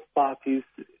of both parties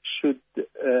should,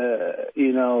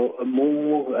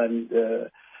 move and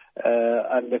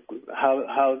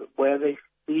where they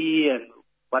be and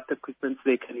what equipment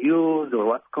they can use, or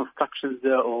what constructions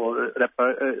or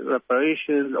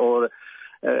reparations or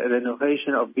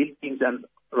renovation of buildings and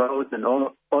roads and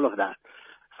all of that.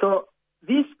 So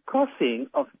this crossing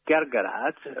of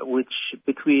Guerguerat, which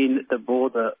between the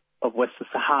border of Western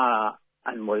Sahara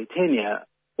and Mauritania,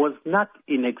 was not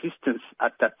in existence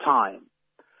at that time.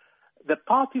 The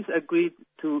parties agreed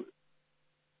to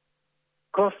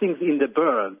crossings in the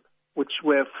Berm, which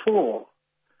were four,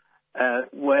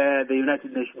 where the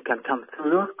United Nations can come through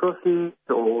those crossings,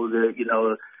 or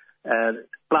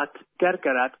but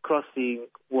Guerguerat crossing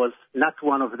was not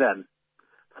one of them.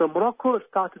 So Morocco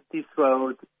started this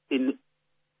road in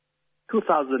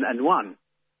 2001,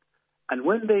 and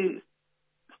when they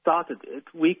started it,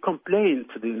 we complained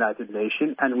to the United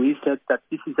Nations and we said that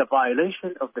this is a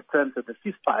violation of the terms of the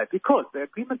ceasefire, because the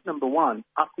agreement number 1,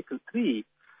 Article 3,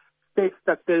 states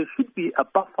that there should be a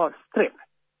buffer strip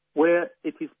where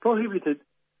it is prohibited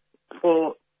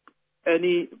for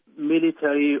any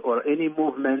military or any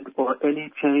movement or any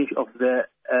change of the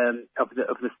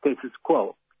status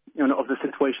quo, of the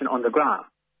situation on the ground.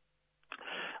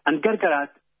 And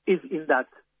Guerguerat is in that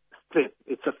strip.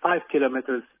 It's a 5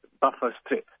 kilometers buffer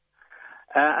strip.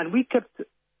 And we kept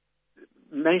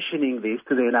mentioning this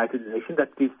to the United Nations, that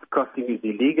this crossing is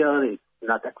illegal, it's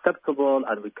not acceptable,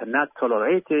 and we cannot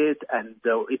tolerate it, and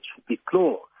it should be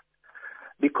closed.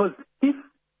 Because this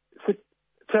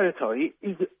territory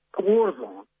is a war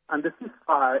zone, and the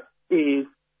ceasefire is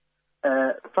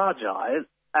fragile,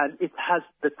 and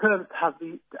the terms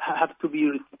have to be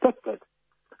respected.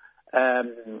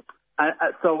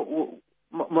 So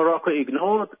Morocco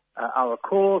ignored our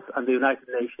calls, and the United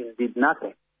Nations did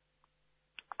nothing.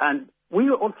 And we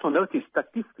also noticed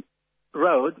that this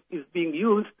road is being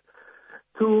used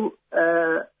to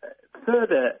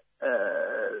further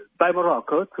by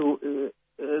Morocco to,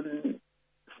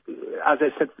 as I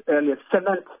said earlier,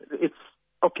 cement its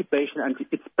occupation and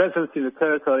its presence in the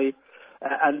territory,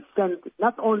 and send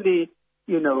not only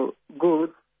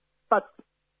goods but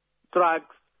drugs,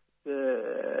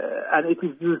 and it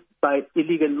is used by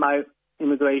illegal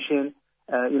immigration,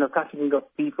 trafficking of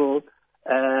people,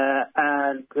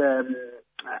 and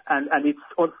it's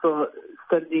also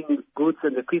sending goods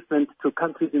and equipment to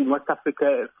countries in West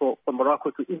Africa for Morocco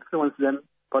to influence them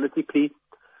politically,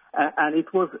 and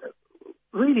it was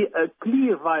really a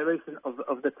clear violation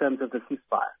of the terms of the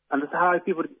ceasefire. And the Sahrawi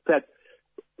people said,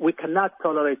 we cannot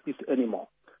tolerate this anymore.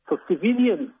 So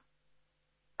civilians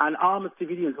and armed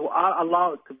civilians who are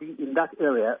allowed to be in that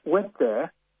area went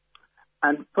there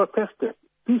and protested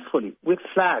peacefully with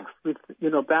flags, with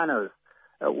banners,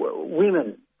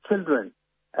 women, children,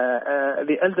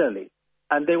 the elderly,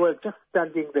 and they were just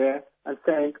standing there and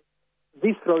saying,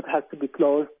 this road has to be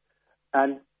closed,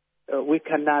 and we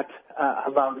cannot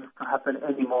allow this to happen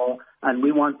anymore, and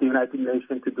we want the United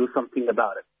Nations to do something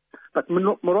about it. But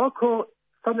Morocco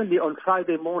suddenly on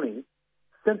Friday morning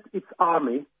sent its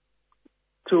army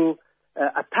to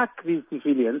attack these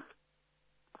civilians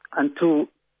and to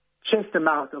chase them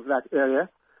out of that area,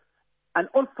 and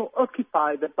also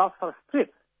occupy the buffer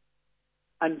strip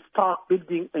and start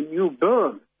building a new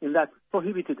berm in that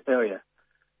prohibited area.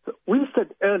 So we said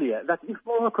earlier that if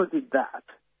Morocco did that,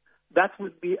 that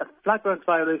would be a flagrant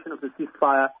violation of the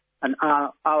ceasefire, and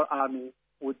our army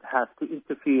would have to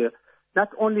interfere, not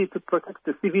only to protect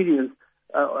the civilians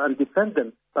and defend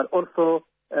them, but also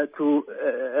to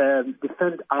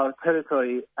defend our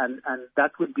territory, and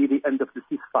that would be the end of the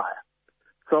ceasefire.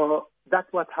 So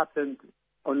that's what happened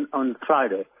on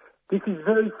Friday. This is a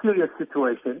very serious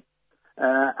situation,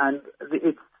 and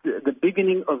it's the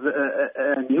beginning of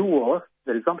a new war,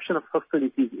 the resumption of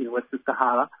hostilities in Western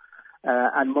Sahara,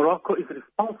 and Morocco is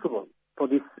responsible for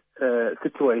this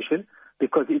situation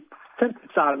because it sent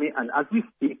its army, and as we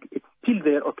speak, it's still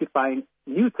there occupying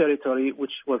new territory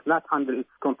which was not under its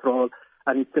control,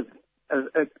 and it's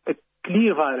a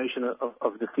clear violation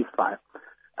of the ceasefire.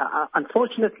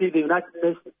 Unfortunately, the United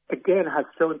Nations again has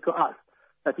shown to us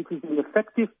that it is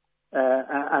ineffective,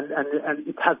 and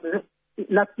it has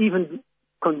not even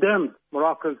condemned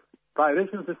Morocco's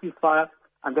violation of the ceasefire,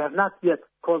 and they have not yet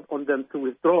called on them to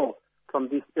withdraw from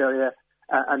this area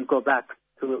and go back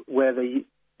to where they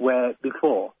were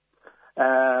before.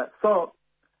 So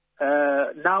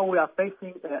now we are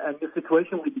facing a new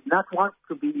situation. We did not want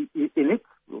to be in it.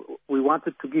 We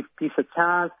wanted to give peace a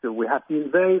chance. We have been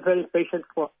very, very patient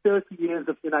for 30 years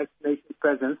of United Nations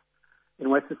presence in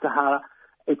Western Sahara.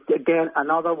 It's again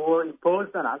another war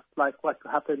imposed on us, like what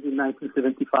happened in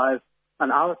 1975,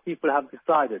 and our people have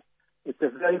decided. It's a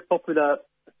very popular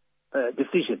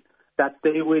decision that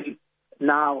they will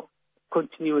now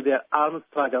continue their armed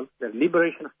struggle, their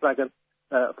liberation struggle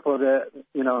for the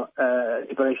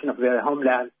liberation of their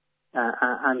homeland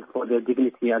and for their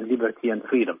dignity and liberty and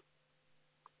freedom.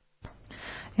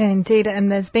 Yeah, indeed,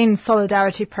 and there's been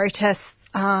solidarity protests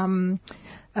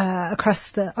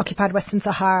across the occupied Western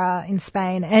Sahara in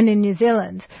Spain and in New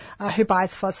Zealand, who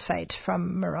buys phosphate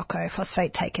from Morocco,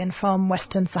 phosphate taken from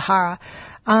Western Sahara.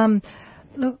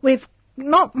 Look, we've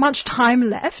not much time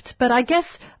left, but I guess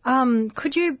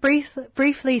could you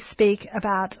briefly speak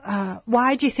about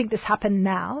why do you think this happened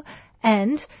now,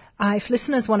 and if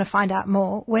listeners want to find out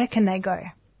more, where can they go?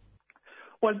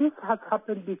 Well, this has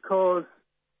happened because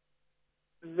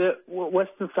the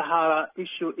Western Sahara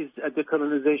issue is a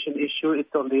decolonization issue.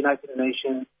 It's on the United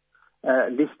Nations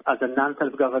list as a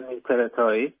non-self-governing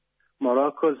territory.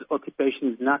 Morocco's occupation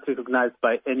is not recognized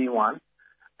by anyone,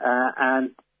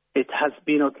 and it has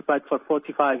been occupied for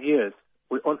 45 years.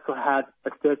 We also had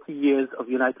 30 years of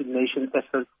United Nations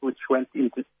efforts which went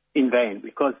in vain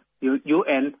because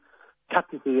UN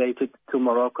capitulated to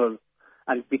Morocco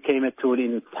and became a tool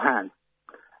in its hands.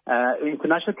 The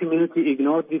international community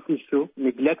ignored this issue,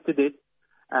 neglected it,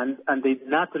 and they did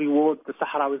not reward the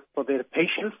Sahrawis for their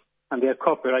patience and their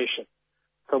cooperation.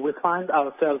 So we find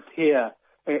ourselves here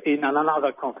in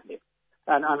another conflict.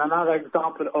 and another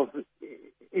example of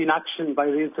inaction by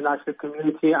the international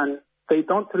community, and they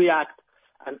don't react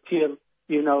until,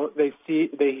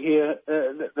 they hear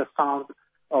the sound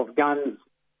of guns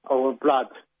or blood,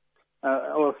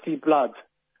 or see blood.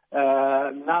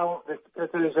 Now the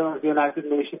Secretary General of the United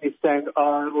Nations is saying,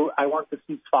 I want to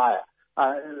cease fire.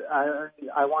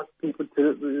 I want people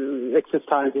to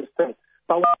exercise respect.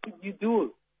 But what did you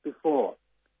do before?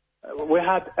 We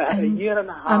had a year and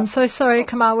a half. I'm so sorry,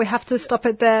 Kamal. We have to stop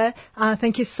it there.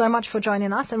 Thank you so much for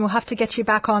joining us, and we'll have to get you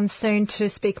back on soon to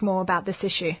speak more about this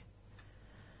issue.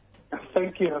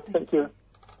 Thank you.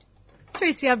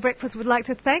 3CR Breakfast would like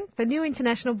to thank the New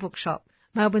International Bookshop,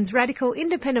 Melbourne's radical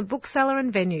independent bookseller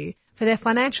and venue, for their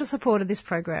financial support of this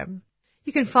program.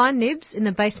 You can find Nibs in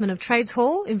the basement of Trades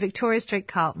Hall in Victoria Street,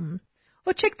 Carlton,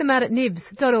 or check them out at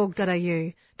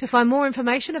nibs.org.au to find more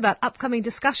information about upcoming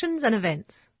discussions and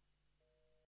events.